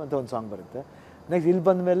ರಾಜನಿದ್ದನು ಅಂತ ಒಂದು ಸಾಂಗ್ ಬರುತ್ತೆ. ನೆಕ್ಸ್ಟ್ ಇಲ್ಲಿ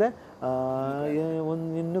ಬಂದಮೇಲೆ ಒಂದು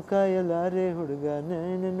ಇನ್ನು ಕಾಯಲಾರೆ ಹುಡುಗ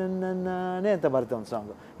ನಾನೇ ಅಂತ ಬರುತ್ತೆ ಒಂದು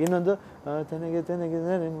ಸಾಂಗು. ಇನ್ನೊಂದು ತನಗೆ ತನಗೆ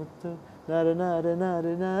ನಾನೇ ಮುತ್ತು ನಾರೆ ನಾರೆ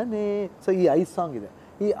ನಾರೆ ನಾನೇ. ಸೊ ಈ 5 ಸಾಂಗ್ ಇದೆ.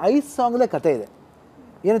 ಈ 5 ಸಾಂಗ್ಲೇ ಕತೆ ಇದೆ.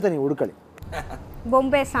 ಏನಂತ ನೀವು ಹುಡ್ಕೊಳ್ಳಿ.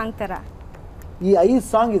 ಬೊಂಬೆ ಸಾಂಗ್ ಥರ ಈ 5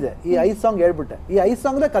 ಸಾಂಗ್ ಇದೆ. ಈ 5 ಸಾಂಗ್ ಹೇಳ್ಬಿಟ್ಟೆ. ಈ 5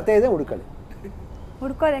 ಸಾಂಗ್ಲೇ ಕತೆ ಇದೆ, ಹುಡ್ಕೊಳ್ಳಿ.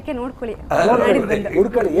 ಹುಡ್ಕೋದಕ್ಕೆ ನೋಡ್ಕೊಳ್ಳಿ,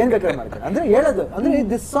 ಹುಡ್ಕೊಳ್ಳಿ, ಏನ್ ಬೇಕಾದ್ರೆ ಮಾಡ್ಕೊಳ್ಳಿ. ಅಂದ್ರೆ ಹೇಳೋದು ಅಂದ್ರೆ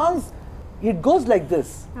this songs it goes like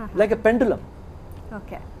this, like A pendulum.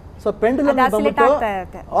 Okay. So pendulum ಬಂದ್ಬಿಟ್ಟು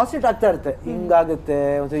ಆಸಿಲೇಟ್ ಆಗ್ತಾ ಇರುತ್ತೆ. ಹಿಂಗಾಗುತ್ತೆ,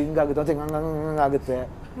 ಒಂದ್ಸರಿ ಹಿಂಗಾಗುತ್ತೆ, ಒಂದ್ಸರಿ ಹಂಗಾಗುತ್ತೆ.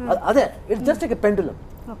 ಅದೇ it's just like A pendulum.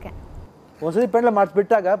 Okay. ಒಂದ್ಸರಿ ಪೆಂಡುಲಮ್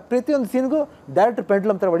ಮಾಡಿಸ್ಬಿಟ್ಟಾಗ ಪ್ರತಿಯೊಂದು ಸೀನ್ಗೂ ಡೈರೆಕ್ಟರ್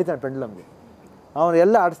ಪೆಂಡುಲಮ್ ಥರ ಹೊಡಿತಾನೆ. ಪೆಂಡುಲಮ್ಗೆ ಅವನು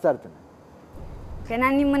ಎಲ್ಲ ಆಡಿಸ್ತಾ ಇರ್ತಾನೆ.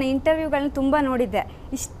 ನಾನು ನಿಮ್ಮನ್ನ ಇಂಟರ್ವ್ಯೂಗಳನ್ನ ತುಂಬಾ ನೋಡಿದ್ದೆ.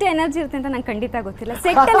 ಇಷ್ಟು ಎನರ್ಜಿ ಇರುತ್ತೆ ಅಂತ ನಂಗೆ ಖಂಡಿತ ಗೊತ್ತಿಲ್ಲ.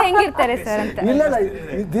 ಸೆಟ್ಟಲ್ಲಿ ಹೆಂಗಿರ್ತಾರೆ ಸರ್ ಅಂತ. ಇಲ್ಲ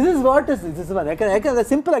this is what is this is ಯಾಕಂದ್ರೆ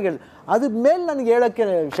ಸಿಂಪಲ್ ಆಗಿ ಹೇಳಿ ಅದ್ರ ಮೇಲೆ ನನಗೆ ಹೇಳೋಕ್ಕೆ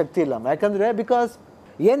ಶಕ್ತಿ ಇಲ್ಲ. ಯಾಕಂದ್ರೆ ಬಿಕಾಸ್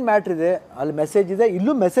ಏನು ಮ್ಯಾಟ್ರ್ ಇದೆ ಅಲ್ಲಿ ಮೆಸೇಜ್ ಇದೆ,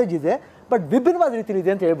 ಇಲ್ಲೂ ಮೆಸೇಜ್ ಇದೆ, ಬಟ್ ವಿಭಿನ್ನವಾದ ರೀತಿಲಿ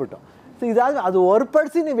ಇದೆ ಅಂತ ಹೇಳ್ಬಿಟ್ಟು. ಸೊ ಇದಾದ ಅದು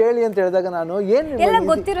ಹೊರಪಡಿಸಿ ನೀವು ಹೇಳಿ ಅಂತ ಹೇಳಿದಾಗ ನಾನು ಏನು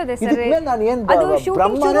ನಾನು ಏನು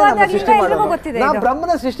ಬ್ರಹ್ಮನೇ ಸೃಷ್ಟಿ ಮಾಡೋದು,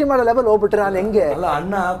 ಬ್ರಹ್ಮನ ಸೃಷ್ಟಿ ಮಾಡೋ ಲೆವೆಲ್ ಹೋಗ್ಬಿಟ್ರೆ ನಾನು ಹೆಂಗೆ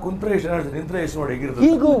ಅಣ್ಣ ಕುಂತ್ರೆ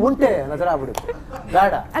ಹೀಗೂ ಉಂಟೆ ಅನ್ನೋ ಥರ ಆಗ್ಬಿಡುತ್ತೆ.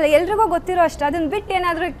 ಬೇಡ, ಅಲ್ಲ ಎಲ್ರಿಗೂ ಗೊತ್ತಿರೋ ಅಷ್ಟು, ಅದನ್ನ ಬಿಟ್ಟು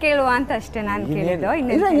ಏನಾದರೂ ಕೇಳುವ ಅಂತ ಅಷ್ಟೇ ನಾನು ಕೇಳಿದ್ದು.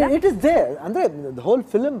 ಇಟ್ ಇಸ್ ದೇ ಅಂದ್ರೆ ಹೋಲ್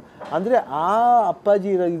ಫಿಲ್ಮ್ ಅಂದ್ರೆ ಆ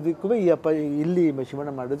ಅಪ್ಪಾಜಿ ಇರೋ ಇದಕ್ಕೂ ಈ ಅಪ್ಪಾಜಿ ಇಲ್ಲಿ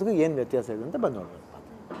ಶಿವಣ್ಣ ಮಾಡೋದಕ್ಕೂ ಏನು ವ್ಯತ್ಯಾಸ ಇದೆ ಅಂತ ಬಂದು ನೋಡ್ಬೇಕು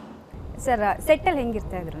ಸರ್. ಸೆಟ್ಟಲ್ಲಿ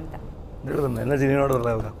ಹೆಂಗಿರ್ತಾ ಇದ್ರು ಅಂತ ಎನರ್ಜಿ ನೀವು ನೋಡೋಲ್ಲ.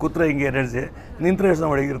 ಕೂತ್ರೆ ಹಿಂಗೆ ಎನರ್ಜಿ, ನಿಂತರೆ ಯೋಚನೆ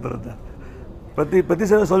ಮಾಡಿ ಹೇಗಿರ್ತಾರಂತ. ಪ್ರತಿ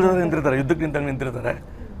ಸಲ ಸೋಲ್ಜರ್ ನಿಂತಿರ್ತಾರೆ, ಯುದ್ಧಕ್ಕೆ ನಿಂತಿರ್ತಾರೆ.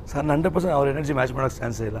 ಸರ್ 100% ಅವ್ರ ಎನರ್ಜಿ ಮ್ಯಾಚ್ ಮಾಡೋಕ್ಕೆ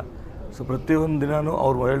ಚಾನ್ಸೇ ಇಲ್ಲ. ಸೊ ಪ್ರತಿಯೊಂದು ದಿನವೂ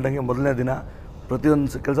ಅವ್ರು ಹೇಳ್ದಂಗೆ ಮೊದಲನೇ ದಿನ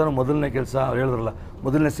ಪ್ರತಿಯೊಂದು ಕೆಲಸನೂ ಮೊದಲನೇ ಕೆಲಸ ಅವ್ರು ಹೇಳಿದ್ರಲ್ಲ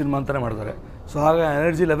ಮೊದಲನೇ ಸಿನಿಮಾ ಅಂತಲೇ ಮಾಡ್ತಾರೆ. ಸೊ ಹಾಗಾಗಿ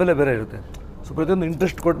ಎನರ್ಜಿ ಲೆವೆಲೇ ಬೇರೆ ಇರುತ್ತೆ. ಸೊ ಪ್ರತಿಯೊಂದು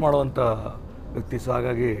ಇಂಟ್ರೆಸ್ಟ್ ಕೊಟ್ಟು ಮಾಡುವಂಥ ವ್ಯಕ್ತಿ. ಸೊ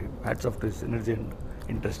ಹಾಗಾಗಿ hats off to his energy and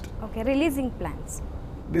interest. Okay. Releasing plans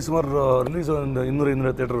December release ಒಂದು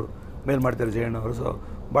 200 ಥಿಯೇಟ್ರ್ ಮೇಲೆ ಮಾಡ್ತಾರೆ ಜಯಣ್ಣ ಅವರು. ಸೊ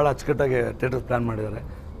ಭಾಳ ಅಚ್ಚುಕಟ್ಟಾಗಿ ಥಿಯೇಟರ್ಸ್ ಪ್ಲ್ಯಾನ್ ಮಾಡಿದ್ದಾರೆ.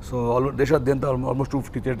 ಸೊ ದೇಶಾದ್ಯಂತ ಆಲ್ಮೋಸ್ಟ್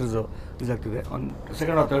 250 ಥಿಯೇಟರ್ಸ್ ರಿಲೀಸ್ ಆಗ್ತಿದೆ. ಒಂದು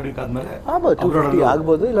ಸೆಕೆಂಡ್ ಆರ್ ಥರ್ಡ್ ವೀಕ್ ಆದಮೇಲೆ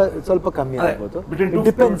ಆಗ್ಬೋದು, ಇಲ್ಲ ಸ್ವಲ್ಪ ಕಮ್ಮಿ ಆಗ್ಬೋದು.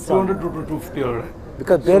 200 to 250 ಒಳಗಡೆ.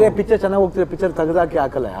 ಬಿಕಾಸ್ ಬೇರೆ ಪಿಕ್ಚರ್ ಚೆನ್ನಾಗಿ ಹೋಗ್ತಿರೋ ಪಿಕ್ಚರ್ ತೆಗೆದಾಕಿ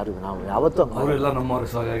ಹಾಕಲ್ಲ ಯಾರು. ನಾವು ಯಾವತ್ತೂ ಅವರೆಲ್ಲ ನಮ್ಮವರು.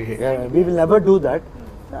 ಸೊ ಹಾಗಾಗಿ we will never do that.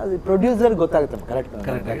 Producer ಗೊತ್ತಾಗುತ್ತೆ correct.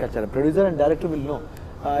 Producer and director will no.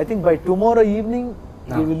 I think by tomorrow evening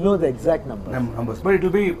we will know the exact numbers. But it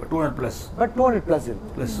will be 200 plus. But 200 plus it.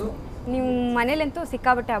 Plus. ನಿಮ್ಮ ಮನೇಲಂತೂ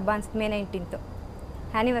ಸಿಕ್ಕಾಬಟ್ಟೆ ಹಬ್ಬ ಅನ್ಸುತ್ತೆ. May 19th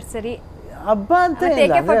anniversary ಹಬ್ಬ ಅಂತ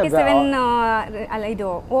AK-47 ಅಲ್ಲ ಇದು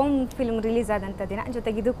ohm film release ಆದಂಥ ದಿನ,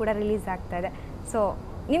 ಜೊತೆಗೆ ಇದು ಕೂಡ ರಿಲೀಸ್ ಆಗ್ತಾ ಇದೆ. ಸೊ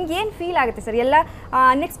ನಿಮ್ಗೆ ಏನು ಫೀಲ್ ಆಗುತ್ತೆ ಸರ್? ಎಲ್ಲ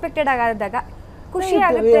ಅನ್ಎಕ್ಸ್ಪೆಕ್ಟೆಡ್ ಆದಾಗ ಖುಷಿ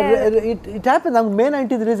ಆಗುತ್ತೆ. It happen. ನಮ್ಗೆ May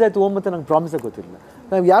 19th ರಿಲೀಸ್ ಆಯಿತು ಓಮ್ ಅಂತ ನಂಗೆ ಪ್ರಾಮಿಸ್ ಗೊತ್ತಿರಲಿಲ್ಲ.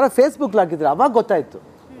 ನಾವು ಯಾರೋ ಫೇಸ್ಬುಕ್ ಹಾಕಿದ್ರು ಅವಾಗ ಗೊತ್ತಾಯಿತು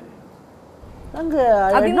ನಂಗೆ.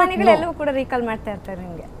 ಅಭಿಮಾನಿಗಳೆಲ್ಲವೂ ಕೂಡ ರೀಕಾಲ್ ಮಾಡ್ತಾ ಇರ್ತಾರೆ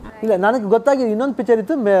ನಿಮಗೆ. ಇಲ್ಲ, ನನಗೆ ಗೊತ್ತಾಗಿ ಇನ್ನೊಂದು ಪಿಕ್ಚರ್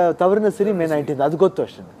ಇತ್ತು ತವರಿನ ಸಿರಿ May 19th, ಅದು ಗೊತ್ತು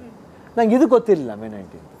ಅಷ್ಟೇ. ನಂಗೆ ಇದು ಗೊತ್ತಿರಲಿಲ್ಲ May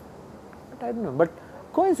 19th. ಬಟ್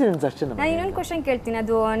ಕೋಇನ್ಸಿಡೆನ್ಸ್ ಅಷ್ಟೇ. ನಾನು ಇನ್ನೊಂದು ಕ್ವಶನ್ ಕೇಳ್ತೀನಿ,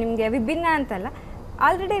 ಅದು ನಿಮಗೆ ವಿಭಿನ್ನ ಅಂತಲ್ಲ.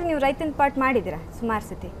 ಆಲ್ರೆಡಿ ನೀವು ರೈತನ ಪಾರ್ಟ್ ಮಾಡಿದ್ದೀರಾ ಸುಮಾರು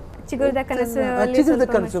ಸತಿ. ಚಿಗುರದ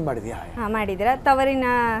ಕನಸು ಮಾಡಿದ್ಯಾ? ಮಾಡಿದ್ದೀರಾ. ತವರಿನ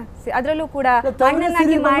ಅದರಲ್ಲೂ ಕೂಡ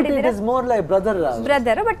ಅಣ್ಣನಾಗಿ ಮಾಡಿದ್ದೀರಾ.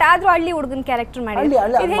 ಬ್ರದರ್, ಬಟ್ ಆದ್ರೂ ಹಳ್ಳಿ ಹುಡುಗನ ಕ್ಯಾರೆಕ್ಟರ್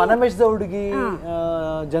ಮಾಡಿದ್ದೀರಾ. ಮನಮೇಶದ ಹುಡುಗಿ,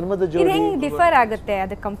 ಜನ್ಮದ ಜೋಡಿ. ಹೆಂಗ್ ಡಿಫರ್ ಆಗುತ್ತೆ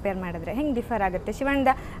ಅದಕ್ಕೆ ಕಂಪೇರ್ ಮಾಡಿದ್ರೆ? ಹೆಂಗ್ ಡಿಫರ್ ಆಗುತ್ತೆ? ಶಿವಣ್ಣ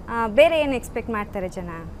ಬೇರೆ ಏನು ಎಕ್ಸ್ಪೆಕ್ಟ್ ಮಾಡ್ತಾರೆ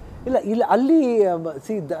ಜನ? ಇಲ್ಲ ಅಲ್ಲಿ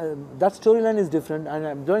see that story line is different.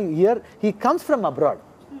 Here he comes from abroad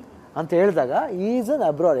ಅಂತ ಹೇಳಿದಾಗ ಈಸ್ ಅನ್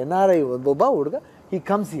ಅಬ್ರಾಡ್ NRI ಒಬ್ಬ ಹುಡುಗ, ಹಿ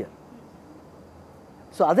ಕಮ್ಸ್ ಹಿಯರ್.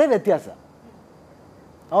 ಸೊ ಅದೇ ವ್ಯತ್ಯಾಸ.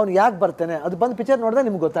 ಅವನು ಯಾಕೆ ಬರ್ತಾನೆ ಅದು ಬಂದು ಪಿಕ್ಚರ್ ನೋಡಿದ್ರೆ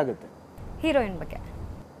ನಿಮ್ಗೆ ಗೊತ್ತಾಗುತ್ತೆ. ಹೀರೋಯಿನ್ ಬಗ್ಗೆ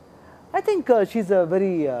I think she is a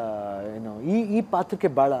very ಏನೋ ಈ ಪಾತ್ರಕ್ಕೆ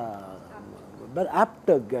ಭಾಳ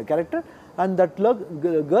apt character. And that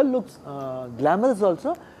girl looks glamorous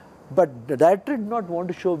also. But director did not want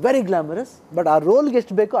to show very glamorous. But ಆ ರೋಲ್ಗೆ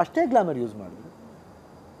ಎಷ್ಟು ಬೇಕೋ ಅಷ್ಟೇ ಗ್ಲಾಮರ್ ಯೂಸ್ ಮಾಡಿದ್ರು.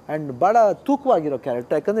 ಆ್ಯಂಡ್ ಭಾಳ ತೂಕವಾಗಿರೋ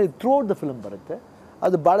ಕ್ಯಾರೆಕ್ಟರ್, ಯಾಕಂದರೆ ಇದು ಥ್ರೂ ಔಟ್ ದ ಫಿಲ್ಮ್ ಬರುತ್ತೆ.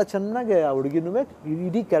 ಅದು ಭಾಳ ಚೆನ್ನಾಗಿ ಆ ಹುಡುಗಿನೂ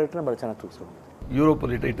ಇಡೀ ಕ್ಯಾರೆಕ್ಟರ್ನ ಭಾಳ ಚೆನ್ನಾಗಿ ತೂಗಿಸ್ಕೊಂಡು.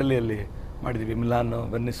 ಯುರೋಪಲ್ಲಿ ಇಟಲಿಯಲ್ಲಿ ಮಾಡಿದ್ವಿ, ಮಿಲಾನ್,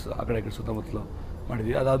 ವೆನ್ನಿಸ್ ಆ ಕಡೆ ಸುತ್ತಮುತ್ತಲು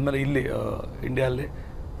ಮಾಡಿದ್ವಿ. ಅದಾದಮೇಲೆ ಇಲ್ಲಿ ಇಂಡಿಯಾದಲ್ಲಿ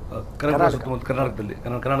ಕರ್ನಾಟಕದಲ್ಲಿ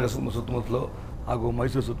ಕರ್ನಾಟಕ ಸುತ್ತಮುತ್ತಲು ಹಾಗೂ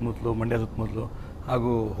ಮೈಸೂರು ಸುತ್ತಮುತ್ತಲು, ಮಂಡ್ಯ ಸುತ್ತಮುತ್ತಲು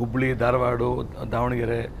ಹಾಗೂ ಹುಬ್ಬಳ್ಳಿ, ಧಾರವಾಡ,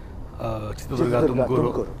 ದಾವಣಗೆರೆ, ಚಿತ್ರದುರ್ಗ,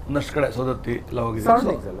 ತುಮಕೂರು, ಒಂದಷ್ಟು ಕಡೆ ಸೌದತ್ತಿ ಎಲ್ಲ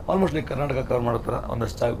ಹೋಗಿದ್ವಿ. ಆಲ್ಮೋಸ್ಟ್ ಲೈಕ್ ಕರ್ನಾಟಕ ಕವರ್ ಮಾಡೋ ಥರ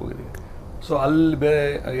ಒಂದಷ್ಟು ಜಾಗಕ್ಕೆ ಹೋಗಿದ್ವಿ. ಸೊ ಅಲ್ಲಿ ಬೇರೆ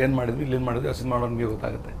ಏನು ಮಾಡಿದ್ವಿ, ಇಲ್ಲಿ ಏನು ಮಾಡಿದ್ವಿ, ಆ ಸಿನಿಮಾ ಮಾಡೋನಿಗೆ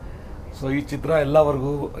ಗೊತ್ತಾಗುತ್ತೆ. ಸೊ ಈ ಚಿತ್ರ ಎಲ್ಲ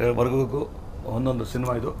ವರ್ಗಕ್ಕೂ ಒಂದೊಂದು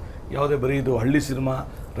ಸಿನಿಮಾ. ಇದು ಯಾವುದೇ ಬರೀ ಇದು ಹಳ್ಳಿ ಸಿನಿಮಾ,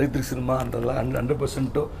 ರೈತರಿಗೆ ಸಿನಿಮಾ ಅಂತಲ್ಲ.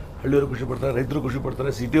 100% ಹಳ್ಳಿಯವರು ಖುಷಿ ಪಡ್ತಾರೆ, ರೈತರು ಖುಷಿ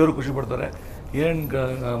ಪಡ್ತಾರೆ, ಸಿಟಿಯವರು ಖುಷಿ ಪಡ್ತಾರೆ. ಏನು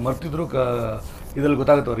ಮರ್ತಿದ್ರು ಇದರಲ್ಲಿ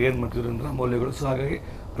ಗೊತ್ತಾಗುತ್ತೆ ಅವ್ರು ಏನು ಮರ್ತಿದ್ರು ಅಂತ ಮೌಲ್ಯಗಳು. ಸೊ ಹಾಗಾಗಿ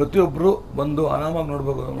ಪ್ರತಿಯೊಬ್ಬರು ಬಂದು ಆರಾಮಾಗಿ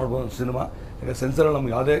ನೋಡ್ಬೋದು ಸಿನಿಮಾ. ಯಾಕೆ ಸೆನ್ಸರಲ್ಲಿ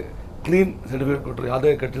ನಮ್ಗೆ ಯಾವುದೇ ಕ್ಲೀನ್ ಸರ್ಟಿಫಿಕೇಟ್ ಕೊಟ್ಟರು,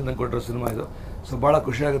 ಯಾವುದೇ ಕಟ್ಟಿದಂಗೆ ಕೊಟ್ಟರು ಸಿನಿಮಾ ಇದು. ಸೊ ಭಾಳ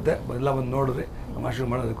ಖುಷಿಯಾಗುತ್ತೆ, ಎಲ್ಲ ಬಂದು ನೋಡಿರಿ, ನಮ್ಮ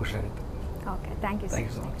ಆಶೀರ್ವಾದ ಮಾಡೋದಕ್ಕೆ ಖುಷಿಯಾಗುತ್ತೆ. Okay, thank you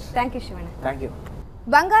so much. Thank you Shivanna. Thank you.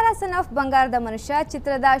 ಬಂಗಾರ ಸನ್ ಆಫ್ ಬಂಗಾರದ ಮನುಷ್ಯ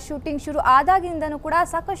ಚಿತ್ರದ ಶೂಟಿಂಗ್ ಶುರು ಆದಾಗಿಂದನೂ ಕೂಡ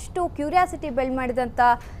ಸಾಕಷ್ಟು ಕ್ಯೂರಿಯಾಸಿಟಿ ಬಿಲ್ಡ್ ಮಾಡಿದಂಥ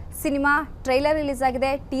ಸಿನಿಮಾ. ಟ್ರೈಲರ್ ರಿಲೀಸ್ ಆಗಿದೆ,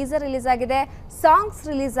 ಟೀಸರ್ ರಿಲೀಸ್ ಆಗಿದೆ, ಸಾಂಗ್ಸ್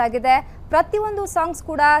ರಿಲೀಸ್ ಆಗಿದೆ. ಪ್ರತಿಯೊಂದು ಸಾಂಗ್ಸ್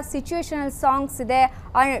ಕೂಡ ಸಿಚುವೇಶನಲ್ ಸಾಂಗ್ಸ್ ಇದೆ,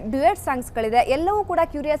 ಡ್ಯುಯೆಟ್ ಸಾಂಗ್ಸ್ಗಳಿದೆ. ಎಲ್ಲವೂ ಕೂಡ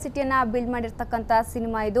ಕ್ಯೂರಿಯಾಸಿಟಿಯನ್ನು ಬಿಲ್ಡ್ ಮಾಡಿರ್ತಕ್ಕಂಥ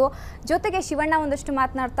ಸಿನಿಮಾ ಇದು. ಜೊತೆಗೆ ಶಿವಣ್ಣ ಒಂದಷ್ಟು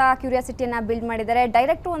ಮಾತನಾಡ್ತಾ ಕ್ಯೂರಿಯಾಸಿಟಿಯನ್ನು ಬಿಲ್ಡ್ ಮಾಡಿದ್ದಾರೆ,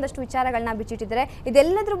 ಡೈರೆಕ್ಟ್ರು ಒಂದಷ್ಟು ವಿಚಾರಗಳನ್ನ ಬಿಚ್ಚಿಟ್ಟಿದ್ದಾರೆ.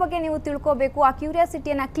 ಇದೆಲ್ಲದ್ರ ಬಗ್ಗೆ ನೀವು ತಿಳ್ಕೋಬೇಕು, ಆ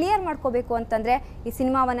ಕ್ಯೂರಿಯಾಸಿಟಿಯನ್ನು ಕ್ಲಿಯರ್ ಮಾಡ್ಕೋಬೇಕು ಅಂತಂದರೆ ಈ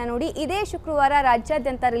ಸಿನಿಮಾವನ್ನು ನೋಡಿ. ಇದೇ ಶುಕ್ರವಾರ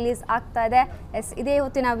ರಾಜ್ಯಾದ್ಯಂತ ರಿಲೀಸ್ ಆಗ್ತಾ ಇದೆ. ಇದೇ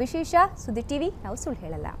ಹೊತ್ತಿನ ವಿಶೇಷ. ಸುದ್ದಿ ಟಿವಿ, ನಾವು ಸುಳ್ಳು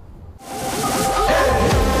ಹೇಳಲ್ಲ.